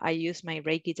 I use my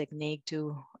Reiki technique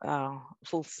to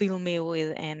fulfill me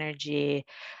with energy.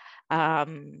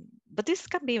 But this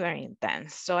can be very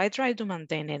intense. So I try to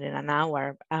maintain it in an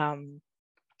hour,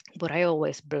 but I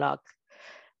always block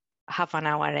half an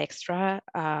hour extra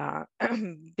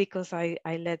because I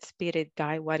let spirit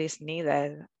guide what is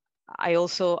needed. I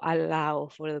also allow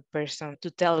for the person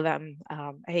to tell them,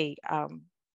 hey,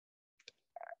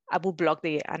 I will block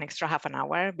an extra half an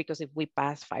hour, because if we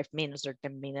pass 5 minutes or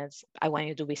 10 minutes, I want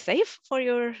you to be safe for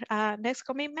your next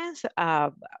commitments.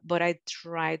 But I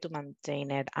try to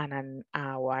maintain it on an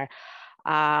hour.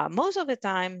 Most of the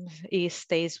time it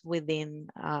stays within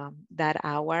that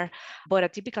hour, but a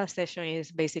typical session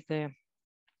is basically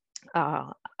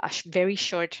a very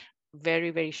short very,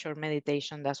 very short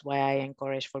meditation. That's why I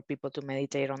encourage for people to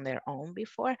meditate on their own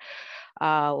before,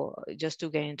 just to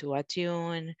get into a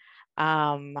tune.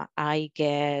 I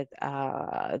get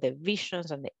the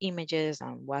visions and the images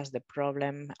and what's the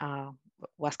problem,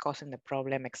 what's causing the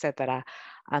problem, etc.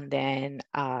 And then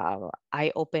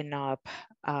I open up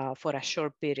for a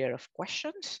short period of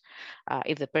questions.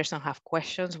 If the person have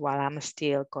questions while I'm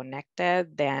still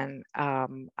connected, then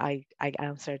I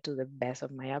answer to the best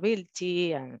of my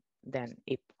ability, and then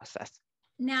it process.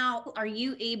 Now, are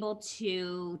you able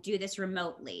to do this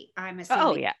remotely? I'm Oh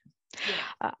assuming. yeah.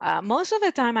 Yeah. Most of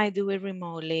the time I do it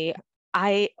remotely.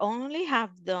 I only have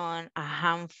done a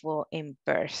handful in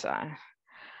person.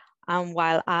 And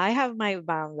while I have my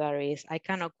boundaries, I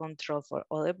cannot control for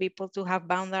other people to have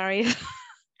boundaries.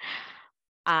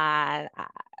 And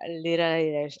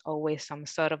literally, there's always some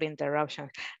sort of interruption.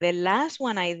 The last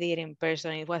one I did in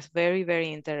person, it was very,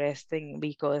 very interesting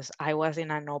because I was in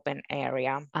an open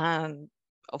area. And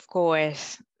of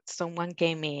course, someone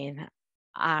came in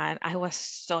and I was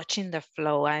such in the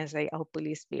flow. I was like, oh,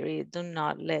 Police Spirit, do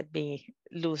not let me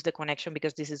lose the connection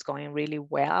because this is going really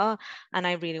well. And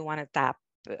I really want to tap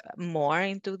more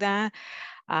into that.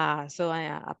 So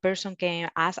a person came,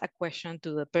 asked a question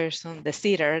to the person, the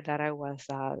sitter that I was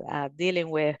dealing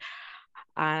with.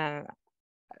 And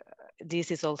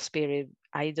this is all spirit.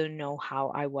 I don't know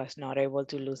how I was not able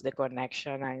to lose the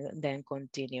connection and then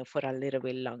continue for a little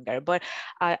bit longer. But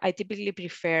I typically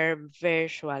prefer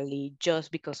virtually just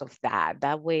because of that.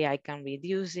 That way I can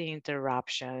reduce the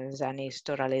interruptions and it's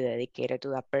totally dedicated to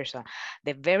that person.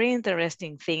 The very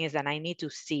interesting thing is that I need to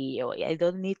see you. I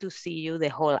don't need to see you the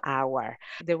whole hour.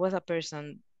 There was a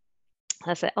person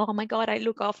I said, oh my God, I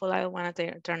look awful. I don't want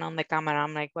to turn on the camera.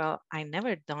 I'm like, well, I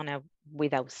never done it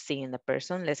without seeing the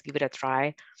person. Let's give it a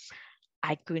try.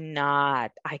 I could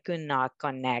not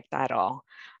connect at all.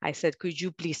 I said, could you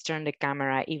please turn the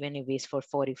camera, even if it's for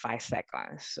 45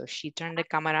 seconds? So she turned the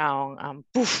camera on and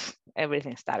poof,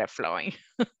 everything started flowing.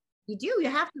 You do. You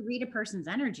have to read a person's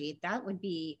energy. That would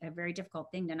be a very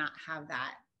difficult thing to not have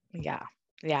that. Yeah.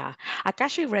 Yeah.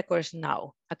 Akashic records,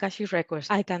 no. Akashic records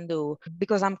I can do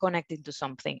because I'm connecting to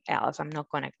something else. I'm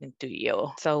not connecting to you.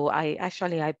 So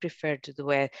I prefer to do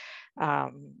it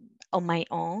on my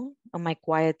own, on my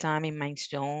quiet time, in my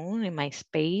zone, in my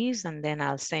space, and then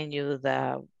I'll send you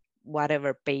the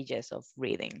whatever pages of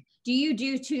reading. Do you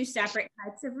do two separate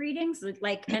types of readings?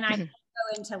 Like, and I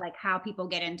go into like how people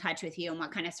get in touch with you and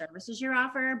what kind of services you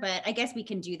offer, but I guess we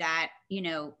can do that,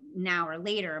 now or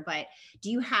later. But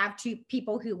do you have two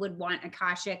people who would want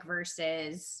Akashic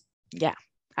versus? Yeah,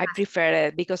 I prefer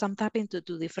it because I'm tapping to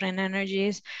two different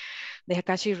energies. The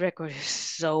Akashic record is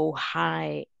so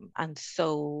high and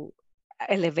so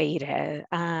elevated.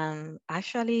 And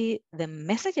actually, the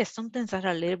messages sometimes are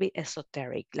a little bit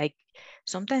esoteric. Like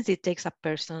sometimes it takes a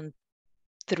person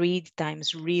 3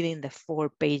 times reading the 4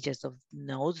 pages of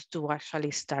notes to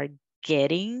actually start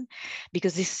getting,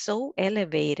 because it's so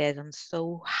elevated and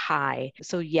so high.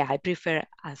 So yeah, I prefer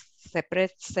a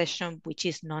separate session, which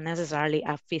is not necessarily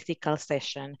a physical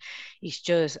session. It's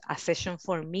just a session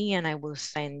for me, and I will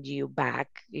send you back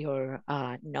your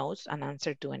notes and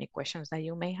answer to any questions that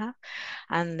you may have.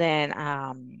 And then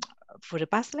for the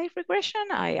past life regression,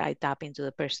 I tap into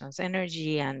the person's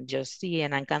energy and just see,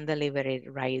 and I can deliver it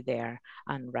right there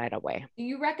and right away. Do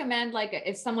you recommend, like,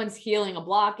 if someone's healing a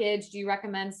blockage, do you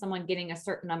recommend someone getting a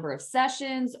certain number of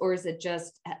sessions, or is it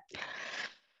just?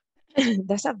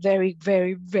 That's a very,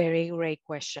 very, very great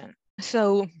question.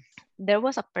 So there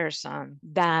was a person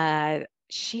that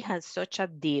she had such a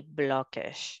deep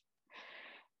blockage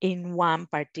in one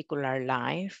particular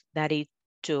life that it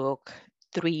took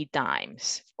 3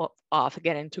 times of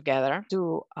getting together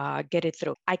to get it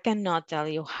through. I cannot tell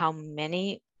you how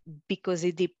many, because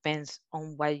it depends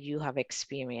on what you have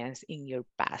experienced in your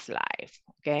past life.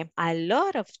 Okay. A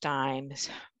lot of times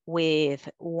with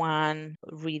one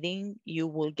reading, you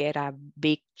will get a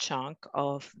big chunk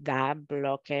of that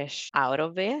blockage out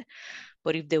of it.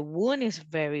 But if the wound is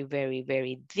very, very,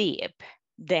 very deep,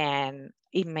 then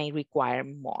it may require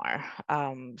more.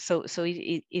 So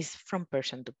it is from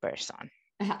person to person.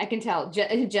 I can tell.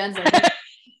 Jen's like,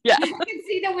 yeah. I can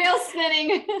see the wheel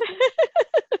spinning.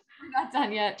 We're not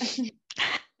done yet.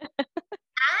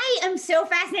 I am so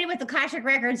fascinated with the Akashic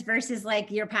records versus like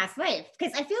your past life,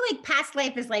 because I feel like past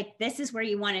life is like, this is where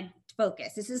you want to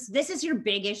focus. This is your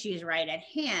big issues right at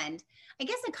hand. I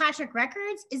guess Akashic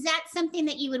records, is that something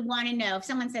that you would want to know if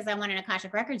someone says, I want an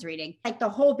Akashic records reading, like the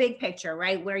whole big picture,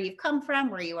 right? Where you've come from,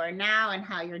 where you are now, and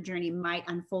how your journey might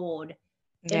unfold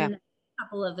in a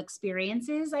couple of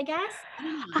experiences, I guess.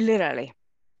 Literally,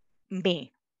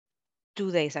 me,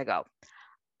 2 days ago,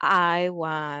 I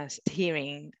was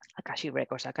hearing Akashic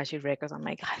Records. I'm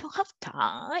like, I don't have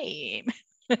time.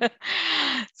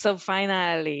 So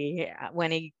finally,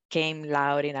 when it came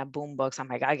loud in a boombox, I'm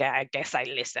like, I guess I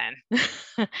listen.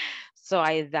 So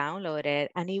I downloaded,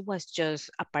 and it was just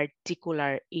a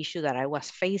particular issue that I was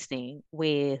facing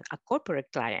with a corporate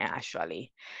client,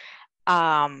 actually.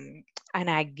 Um, and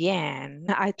again,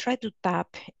 I tried to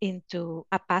tap into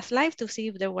a past life to see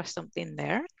if there was something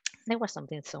there. There was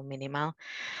something so minimal.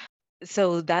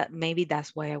 So that maybe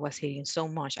that's why I was hearing so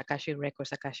much Akashic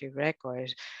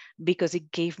Records, because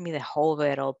it gave me the whole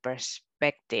overall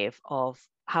perspective of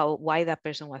why that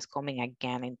person was coming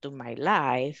again into my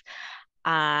life,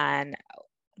 and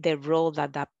the role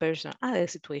that that person and the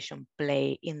situation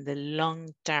play in the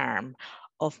long term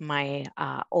of my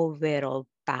overall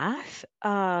path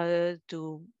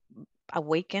to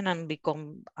awaken and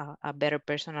become a better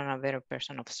person and a better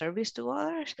person of service to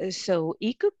others. So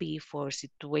it could be for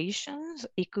situations,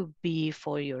 it could be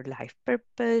for your life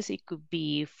purpose, it could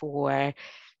be for,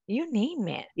 you name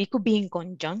it. It could be in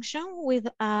conjunction with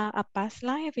a past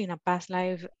life. In a past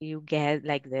life, you get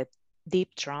like the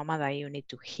deep trauma that you need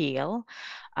to heal.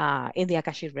 In the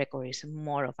Akashic record is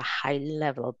more of a high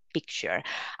level picture.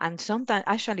 And sometimes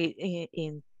actually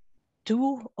in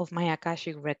two of my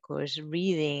Akashic records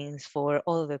readings for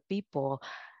other people,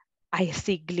 I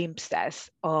see glimpses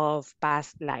of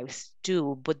past lives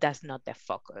too, but that's not the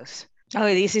focus. Oh,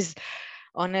 this is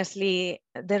honestly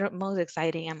the most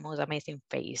exciting and most amazing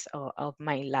phase of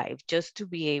my life, just to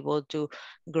be able to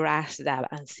grasp that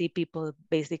and see people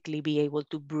basically be able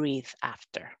to breathe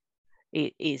after.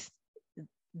 It is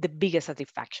the biggest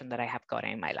satisfaction that I have gotten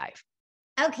in my life.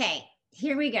 Okay,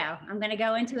 here we go. I'm going to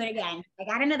go into it again. I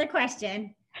got another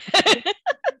question.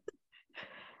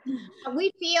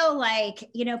 We feel like,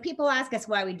 people ask us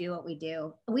why we do what we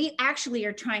do. We actually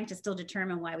are trying to still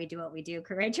determine why we do what we do.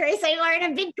 Correct, Tracy? We're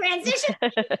in a big transition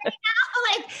right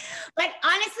now. But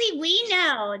honestly, we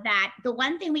know that the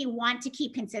one thing we want to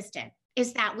keep consistent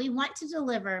is that we want to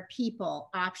deliver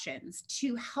people options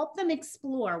to help them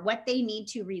explore what they need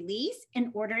to release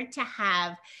in order to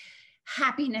have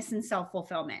happiness and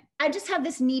self-fulfillment. I just have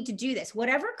this need to do this.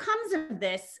 Whatever comes of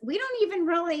this, we don't even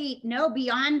really know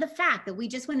beyond the fact that we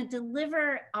just want to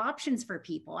deliver options for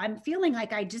people. I'm feeling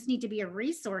like I just need to be a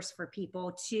resource for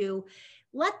people to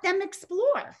let them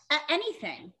explore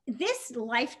anything. This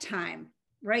lifetime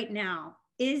right now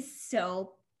is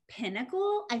so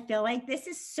pinnacle. I feel like this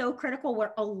is so critical,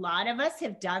 where a lot of us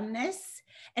have done this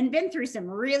and been through some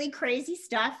really crazy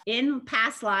stuff in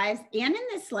past lives and in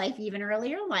this life, even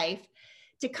earlier life,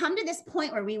 to come to this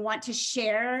point where we want to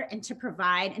share and to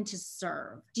provide and to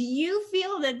serve. Do you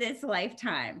feel that this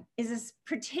lifetime is a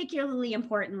particularly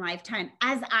important lifetime,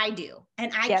 as I do?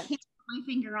 And I can't put my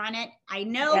finger on it. I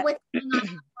know what's going on in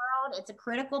the world. It's a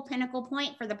critical pinnacle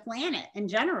point for the planet in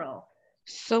general.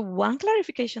 So one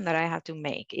clarification that I have to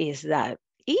make is that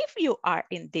if you are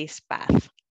in this path,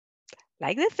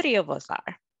 like the three of us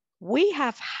are, we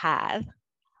have had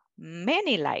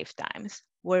many lifetimes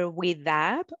where we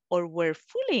dab or were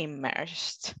fully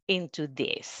immersed into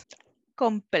this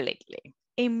completely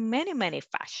in many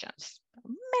fashions.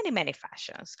 Many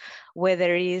fashions,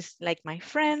 whether it's like my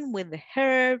friend with the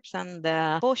herbs and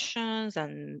the potions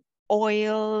and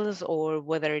oils, or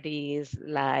whether it is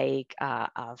like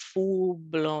a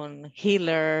full-blown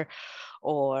healer,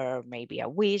 or maybe a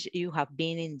witch. You have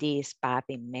been in this path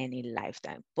in many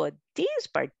lifetimes, but this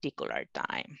particular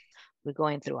time we're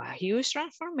going through a huge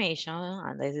transformation,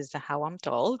 and this is how I'm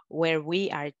told, where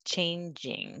we are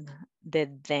changing the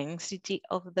density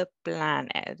of the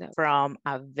planet from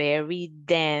a very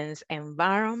dense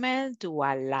environment to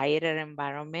a lighter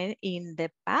environment in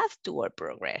the path toward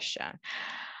progression.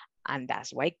 And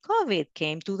that's why COVID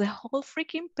came to the whole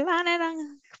freaking planet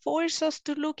and forced us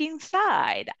to look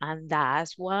inside. And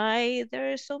that's why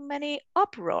there are so many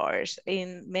uproars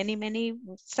in many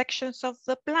sections of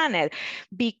the planet,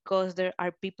 because there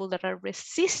are people that are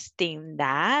resisting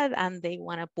that and they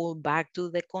want to pull back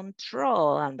to the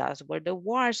control. And that's where the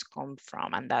wars come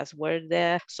from. And that's where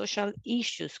the social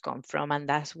issues come from. And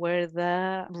that's where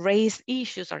the race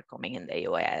issues are coming in the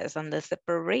US, and the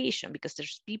separation, because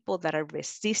there's people that are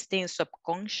resisting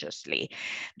subconsciously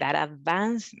that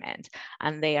advancement,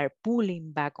 and they are pulling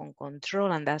back on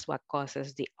control, and that's what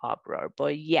causes the uproar.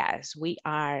 But yes, we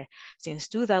are since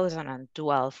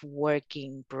 2012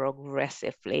 working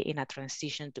progressively in a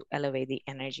transition to elevate the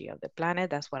energy of the planet.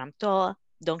 That's what I'm told.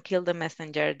 Don't kill the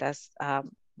messenger. That's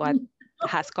what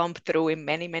has come through in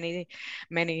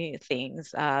many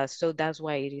things. So that's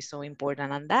why it is so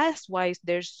important, and that's why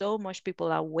there's so much people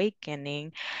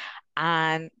awakening.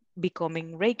 And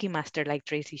becoming Reiki master like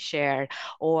Tracy shared,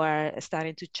 or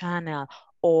starting to channel,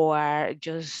 or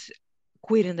just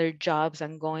quitting their jobs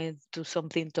and going to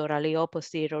something totally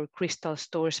opposite, or crystal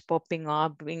stores popping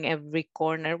up in every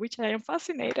corner, which I am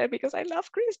fascinated because I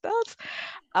love crystals.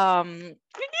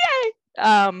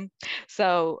 Yay!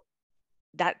 So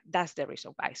that's the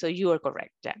reason why. So you are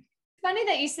correct, Jen. Funny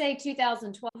that you say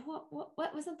 2012.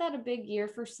 What wasn't that a big year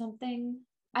for something?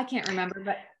 I can't remember,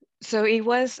 but So it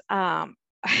was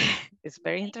it's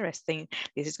very interesting.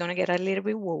 This is gonna get a little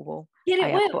bit woo-woo. get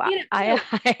it, Will, get it, Will.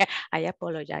 I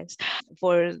apologize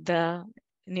for the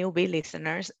newbie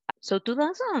listeners. So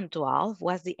 2012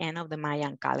 was the end of the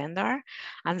Mayan calendar,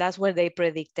 and that's where they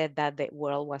predicted that the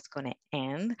world was gonna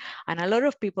end. And a lot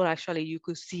of people actually, you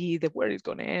could see the world is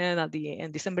gonna end at the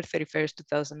end, December 31st,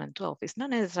 2012. It's not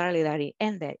necessarily that it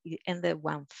ended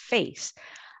one phase,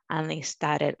 and they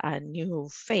started a new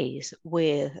phase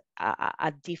with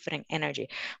a different energy.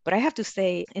 But I have to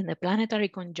say, in the planetary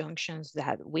conjunctions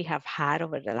that we have had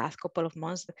over the last couple of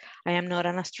months, I am not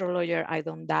an astrologer. I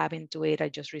don't dive into it. I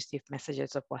just receive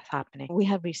messages of what's happening. We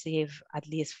have received at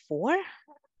least 4,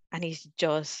 and it's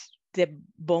just the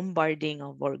bombarding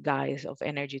of our guys of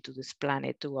energy to this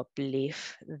planet to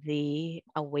uplift. The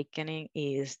awakening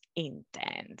is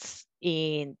intense.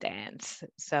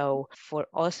 So for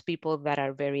us people that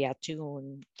are very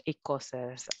attuned, it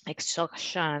causes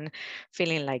exhaustion,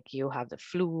 feeling like you have the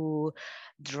flu,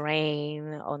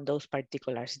 drain on those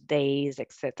particular days,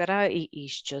 etc. It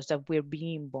is just that we're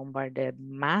being bombarded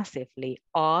massively.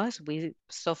 Us, we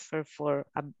suffer for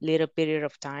a little period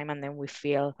of time and then we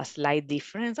feel a slight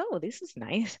difference. Oh, this is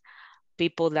nice.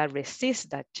 People that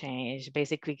resist that change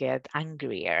basically get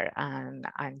angrier and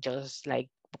just like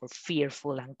more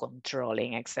fearful and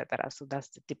controlling, etc. So that's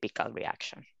the typical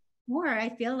reaction. Or I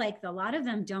feel like a lot of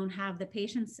them don't have the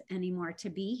patience anymore to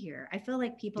be here. I feel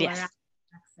like people Yes. are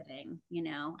exiting, you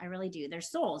know, I really do. Their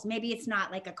souls. Maybe it's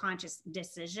not like a conscious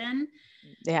decision.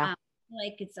 Yeah.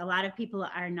 Like it's a lot of people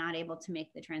are not able to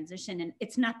make the transition, and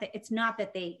it's not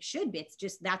that they should be. It's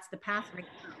just that's the path right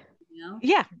now, you know.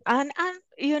 Yeah. And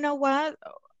you know what?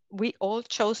 We all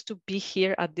chose to be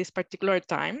here at this particular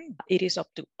time. It is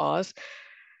up to us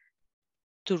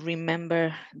to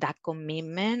remember that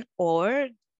commitment or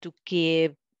to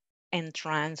keep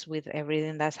entranced with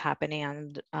everything that's happening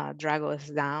and drag us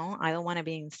down. I don't want to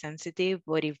be insensitive,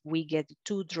 but if we get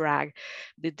too dragged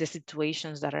with the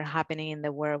situations that are happening in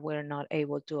the world, we're not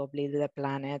able to uplift the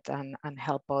planet and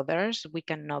help others. We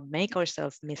cannot make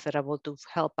ourselves miserable to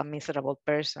help a miserable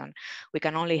person. We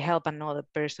can only help another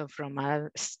person from a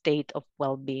state of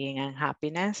well-being and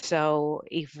happiness. So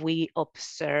if we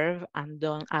observe and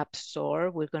don't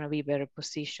absorb, we're going to be better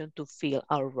positioned to fill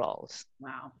our roles.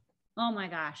 Wow. Oh my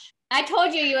gosh. I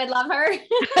told you would love her.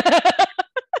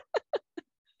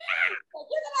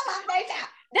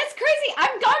 That's crazy.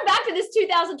 I'm going back to this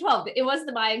 2012. It was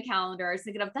the Mayan calendar. I was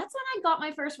thinking of that's when I got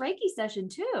my first Reiki session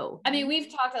too. I mean,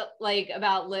 we've talked like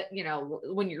about, you know,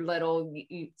 when you're little,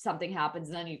 something happens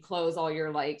and then you close all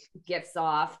your like gifts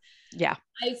off. Yeah.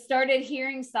 I started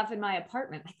hearing stuff in my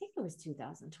apartment. I think it was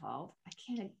 2012.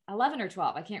 11 or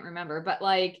 12. I can't remember. But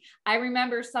like, I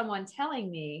remember someone telling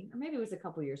me, or maybe it was a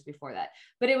couple years before that,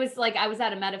 but it was like, I was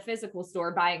at a metaphysical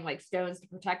store buying like stones to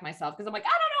protect myself. Cause I'm like, I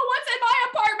don't know what's in my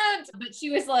apartment. But she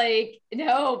was like,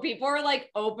 no, people are like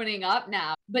opening up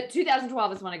now. But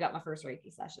 2012 is when I got my first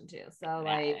Reiki session too. So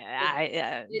like,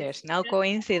 there's no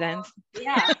coincidence.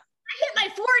 Yeah. I hit my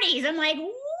 40s. I'm like,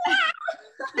 wow.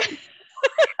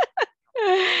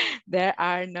 There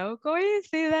are no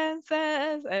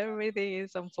coincidences. Everything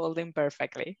is unfolding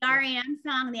perfectly. R.E.M.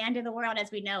 song, The End of the World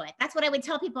as We Know It. That's what I would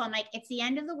tell people. I'm like, it's the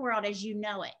end of the world as you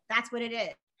know it. That's what it is.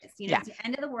 You know, It's the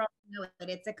end of the world. You know it.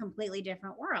 It's a completely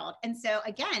different world. And so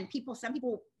again, some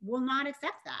people will not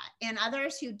accept that. And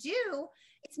others who do,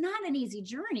 it's not an easy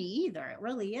journey either. It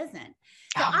really isn't.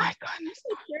 So my goodness. I'm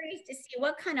really curious to see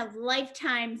what kind of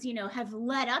lifetimes, you know, have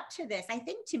led up to this. I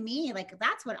think to me, like,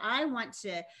 that's what I want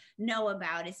to know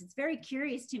about is it's very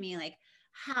curious to me, like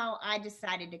how I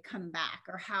decided to come back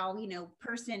or how, you know,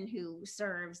 person who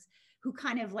serves, who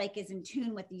kind of like is in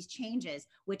tune with these changes,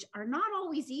 which are not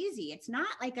always easy. It's not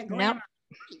like a glamour.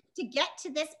 To get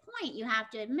to this point, you have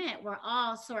to admit we're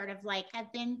all sort of like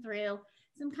have been through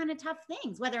some kind of tough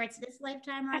things, whether it's this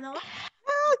lifetime or the last.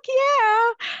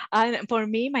 Oh, yeah. And for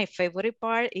me, my favorite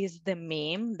part is the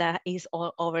meme that is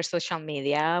all over social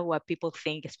media, what people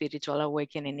think spiritual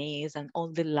awakening is, and all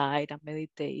the light and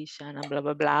meditation and blah,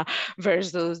 blah, blah,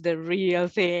 versus the real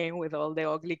thing with all the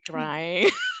ugly crying.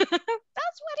 That's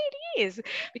what it is,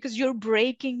 because you're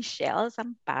breaking shells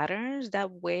and patterns that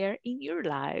were in your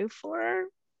life for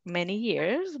many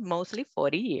years, mostly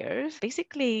 40 years,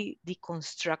 basically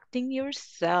deconstructing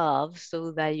yourself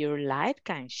so that your light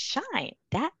can shine.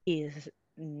 That is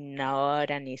not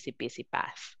an easy peasy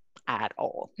path at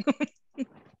all.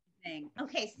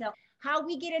 Okay, so how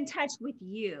we get in touch with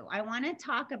you. I want to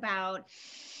talk about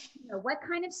what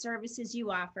kind of services you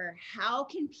offer. How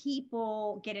can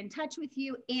people get in touch with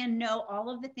you and know all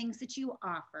of the things that you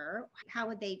offer? How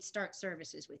would they start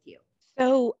services with you?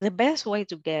 So the best way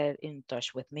to get in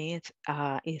touch with me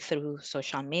is through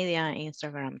social media,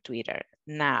 Instagram, Twitter.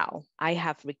 Now, I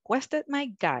have requested my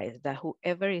guys that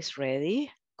whoever is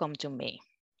ready, come to me.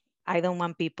 I don't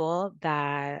want people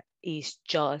that is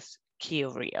just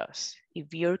curious.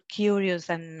 If you're curious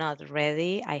and not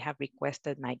ready, I have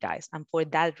requested my guys. And for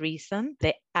that reason,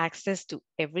 the access to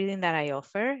everything that I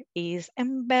offer is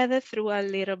embedded through a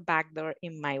little backdoor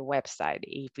in my website.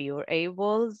 If you're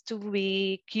able to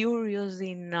be curious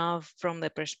enough from the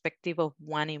perspective of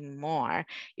wanting more,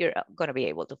 you're going to be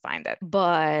able to find it.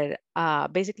 But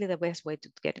basically, the best way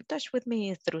to get in touch with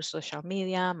me is through social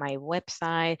media, my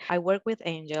website. I work with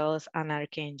angels and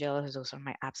archangels. Those are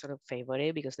my absolute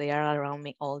favorite because they are around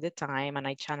me all the time and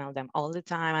I channel them all the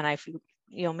time and I feel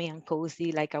yummy and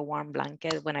cozy like a warm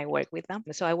blanket when I work with them.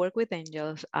 So I work with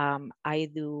angels. I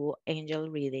do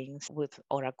angel readings with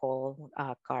oracle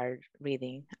card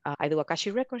reading. I do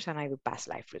Akashic records and I do past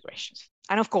life regressions.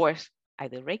 And of course, I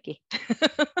do Reiki.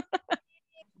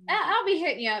 I'll be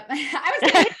hitting you up. I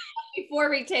was gonna hit you up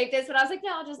before we tape this, but I was like,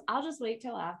 no, I'll just wait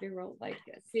till after we'll like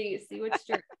see what's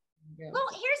true. Well,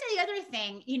 here's the other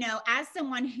thing, as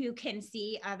someone who can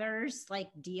see others like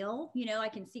deal, I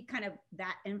can see kind of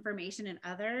that information in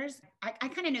others. I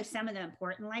kind of know some of the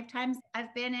important lifetimes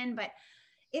I've been in, but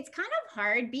it's kind of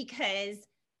hard because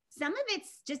some of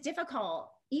it's just difficult,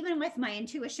 even with my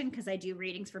intuition, because I do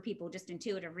readings for people, just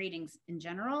intuitive readings in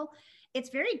general. It's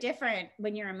very different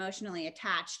when you're emotionally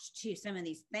attached to some of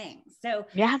these things. So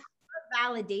Yeah.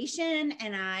 validation.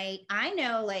 And I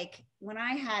know, like, when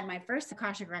I had my first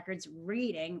Akashic Records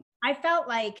reading, I felt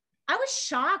like I was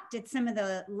shocked at some of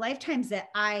the lifetimes that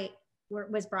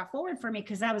was brought forward for me,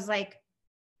 because I was like,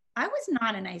 I was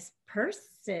not a nice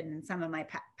person in some of my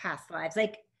past lives.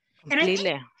 Like, Completely.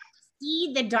 and I think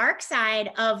see the dark side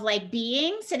of like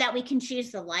being so that we can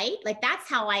choose the light. Like, that's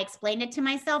how I explained it to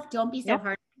myself. Don't be so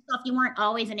hard on yourself. You weren't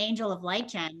always an angel of light,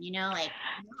 Jen, like.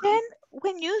 Then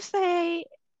when you say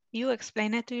you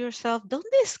explain it to yourself, don't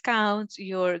discount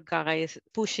your guys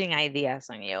pushing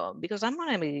ideas on you, because I'm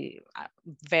going to be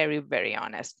very, very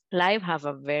honest. Life have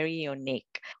a very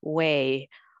unique way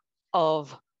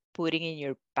of putting in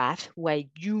your path what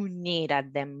you need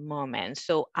at the moment.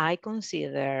 So I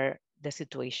consider the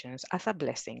situations as a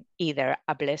blessing, either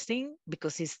a blessing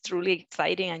because it's truly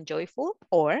exciting and joyful,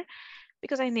 or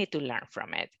because I need to learn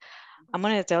from it. I'm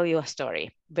going to tell you a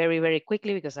story very, very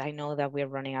quickly because I know that we're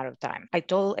running out of time. I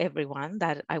told everyone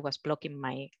that I was blocking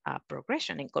my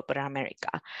progression in corporate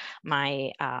America,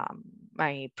 my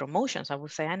promotions. I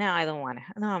would say, no, I don't want it.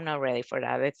 No, I'm not ready for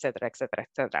that, etc., etc.,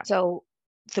 etc. So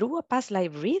through a past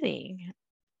life reading,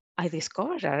 I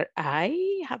discovered that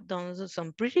I have done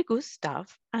some pretty good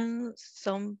stuff and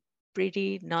some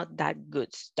pretty not that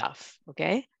good stuff.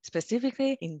 Okay,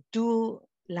 specifically in two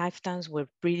lifetimes were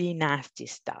pretty nasty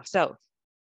stuff. So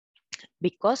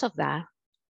because of that,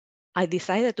 I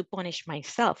decided to punish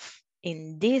myself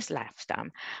in this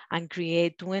lifetime and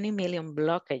create 20 million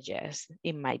blockages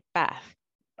in my path.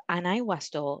 And I was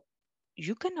told,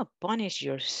 you cannot punish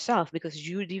yourself because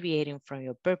you're deviating from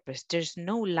your purpose. There's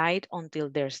no light until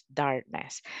there's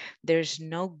darkness. There's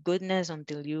no goodness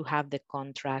until you have the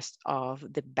contrast of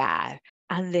the bad.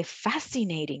 And the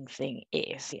fascinating thing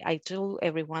is, I told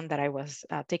everyone that I was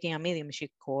taking a mediumship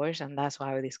course, and that's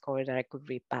why I discovered that I could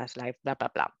read past life, blah, blah,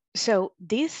 blah. So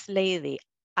this lady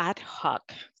ad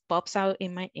hoc pops out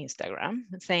in my Instagram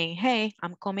saying, hey,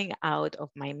 I'm coming out of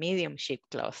my mediumship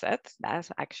closet. That's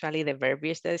actually the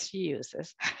verbiage that she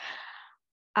uses.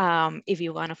 If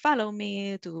you want to follow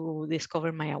me to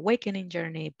discover my awakening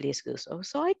journey, please do so.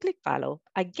 So I click follow.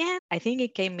 Again, I think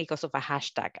it came because of a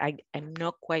hashtag. I'm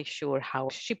not quite sure how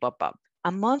she popped up.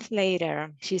 A month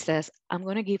later, she says, I'm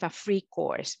going to give a free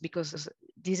course because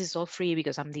this is all free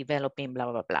because I'm developing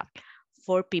blah, blah, blah.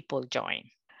 4 people join.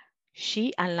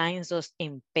 She aligns us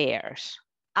in pairs.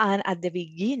 And at the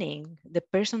beginning, the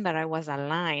person that I was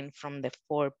aligned from the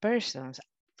 4 persons,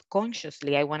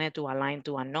 consciously, I wanted to align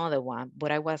to another one,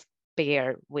 but I was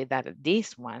paired with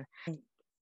this one.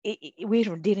 We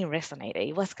didn't resonate.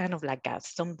 It was kind of like a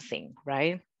something,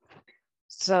 right?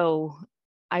 So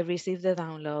I received the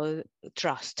download,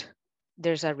 trust.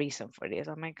 There's a reason for this.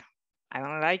 I'm like, I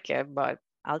don't like it, but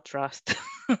I'll trust.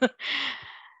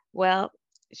 Well,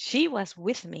 she was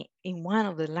with me in one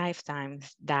of the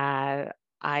lifetimes that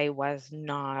I was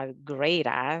not great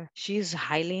at. She's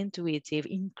highly intuitive,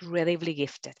 incredibly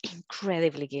gifted,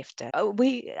 incredibly gifted.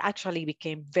 We actually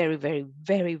became very, very,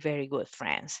 very, very good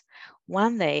friends.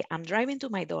 One day, I'm driving to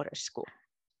my daughter's school,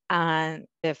 and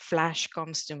the flash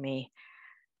comes to me.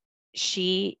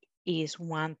 She is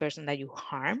one person that you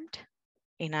harmed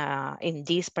in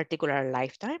this particular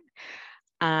lifetime,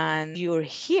 and you're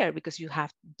here because you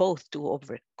have both to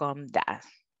overcome that.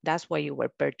 That's why you were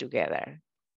paired together.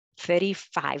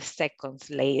 35 seconds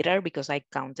later, because I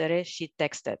counted it, she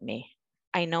texted me.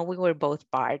 I know we were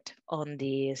both part on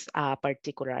this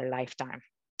particular lifetime,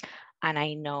 and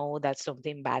I know that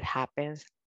something bad happens.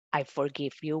 I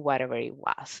forgive you, whatever it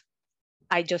was.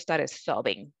 I just started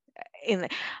sobbing. In,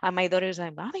 and my daughter's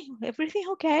like, Mommy, everything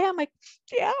okay? I'm like,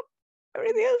 yeah,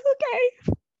 everything is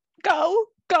okay. Go.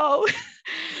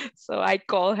 So I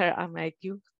call her. I'm like,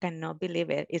 you cannot believe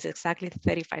it. It's exactly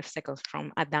 35 seconds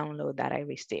from a download that I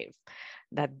received.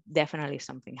 That definitely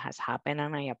something has happened,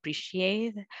 and I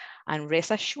appreciate and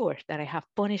rest assured that I have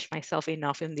punished myself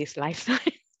enough in this lifetime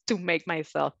to make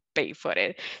myself pay for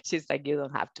it. She's like, you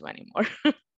don't have to anymore.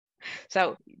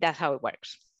 So that's how it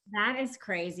works. That is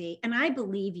crazy. And I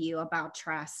believe you about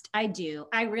trust. I do.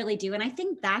 I really do. And I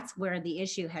think that's where the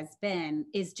issue has been,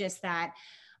 is just that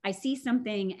I see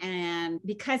something, and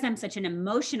because I'm such an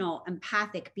emotional,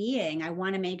 empathic being, I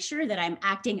want to make sure that I'm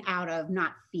acting out of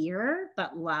not fear,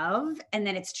 but love. And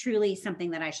that it's truly something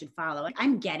that I should follow.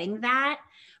 I'm getting that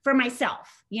for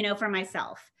myself, for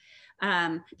myself.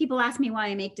 People ask me why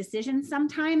I make decisions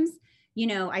sometimes.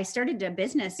 I started a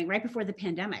business right before the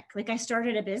pandemic. Like, I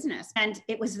started a business, and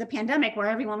it was the pandemic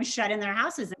where everyone was shut in their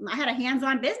houses. I had a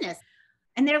hands-on business,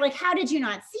 and they're like, how did you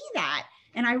not see that?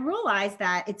 And I realized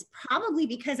that it's probably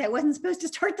because I wasn't supposed to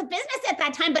start the business at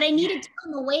that time, but I needed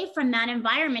time away from that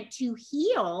environment to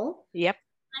heal. Yep.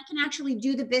 I can actually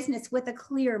do the business with a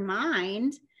clear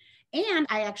mind. And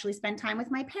I actually spend time with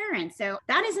my parents. So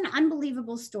that is an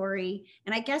unbelievable story.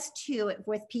 And I guess too,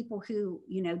 with people who,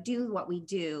 do what we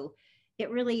do, it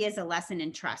really is a lesson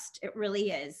in trust. It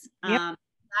really is. Yep.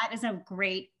 That is a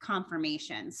great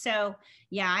confirmation. So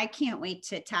yeah, I can't wait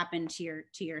to tap into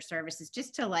your services,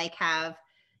 just to have,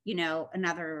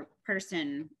 another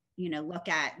person, look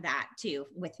at that too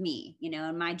with me,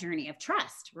 in my journey of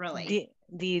trust, really.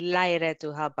 Delighted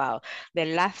to help out. The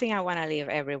last thing I want to leave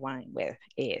everyone with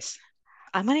is,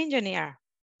 I'm an engineer.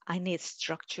 I need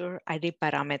structure. I need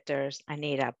parameters. I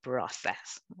need a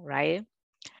process, right?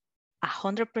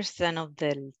 100% of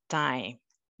the time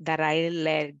that I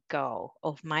let go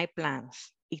of my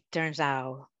plans, it turns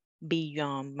out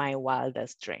beyond my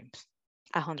wildest dreams.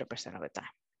 100% of the time.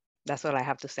 That's all I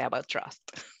have to say about trust.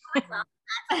 I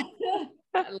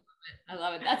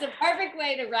love it. That's a perfect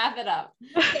way to wrap it up.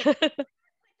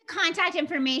 Contact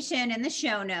information in the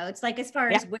show notes, like as far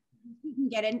as where we can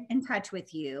get in touch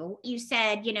with you. You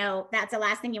said, that's the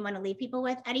last thing you want to leave people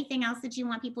with. Anything else that you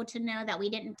want people to know that we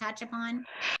didn't touch upon?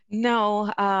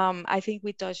 No, I think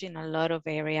we touched in a lot of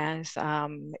areas.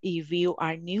 If you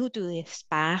are new to this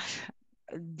path,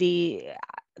 the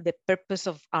purpose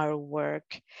of our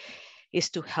work is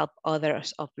to help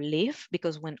others uplift,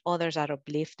 because when others are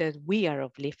uplifted, we are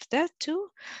uplifted too.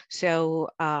 So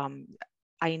I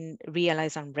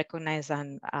realize and recognize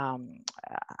and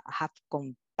have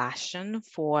compassion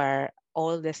for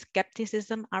all the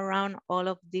skepticism around all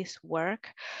of this work.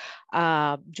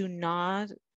 Do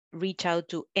not reach out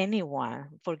to anyone.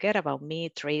 Forget about me,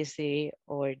 Tracy,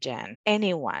 or Jen.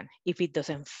 Anyone, if it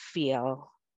doesn't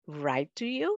feel right to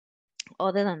you.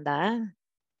 Other than that,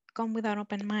 come with an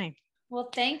open mind. Well,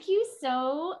 thank you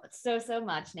so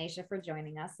much, Naisha, for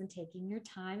joining us and taking your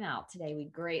time out today.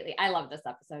 I love this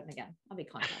episode. And again, I'll be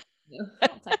contacting you.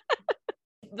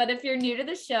 But if you're new to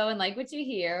the show and like what you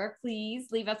hear, please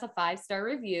leave us a 5-star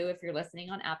review if you're listening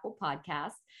on Apple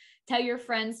Podcasts. Tell your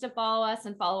friends to follow us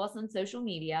and follow us on social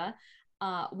media.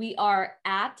 We are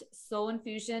at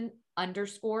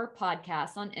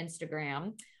 @soulinfusion_podcast on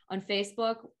Instagram. On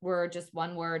Facebook, we're just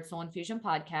one word, Soul Infusion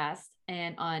Podcast.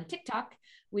 And on TikTok,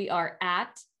 we are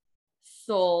at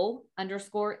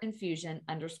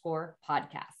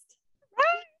Soul_Infusion_podcast.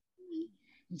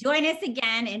 Join us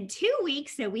again in 2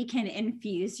 weeks so we can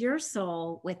infuse your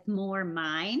soul with more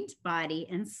mind, body,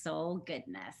 and soul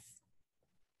goodness.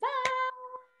 Bye,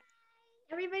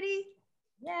 everybody.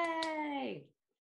 Yay.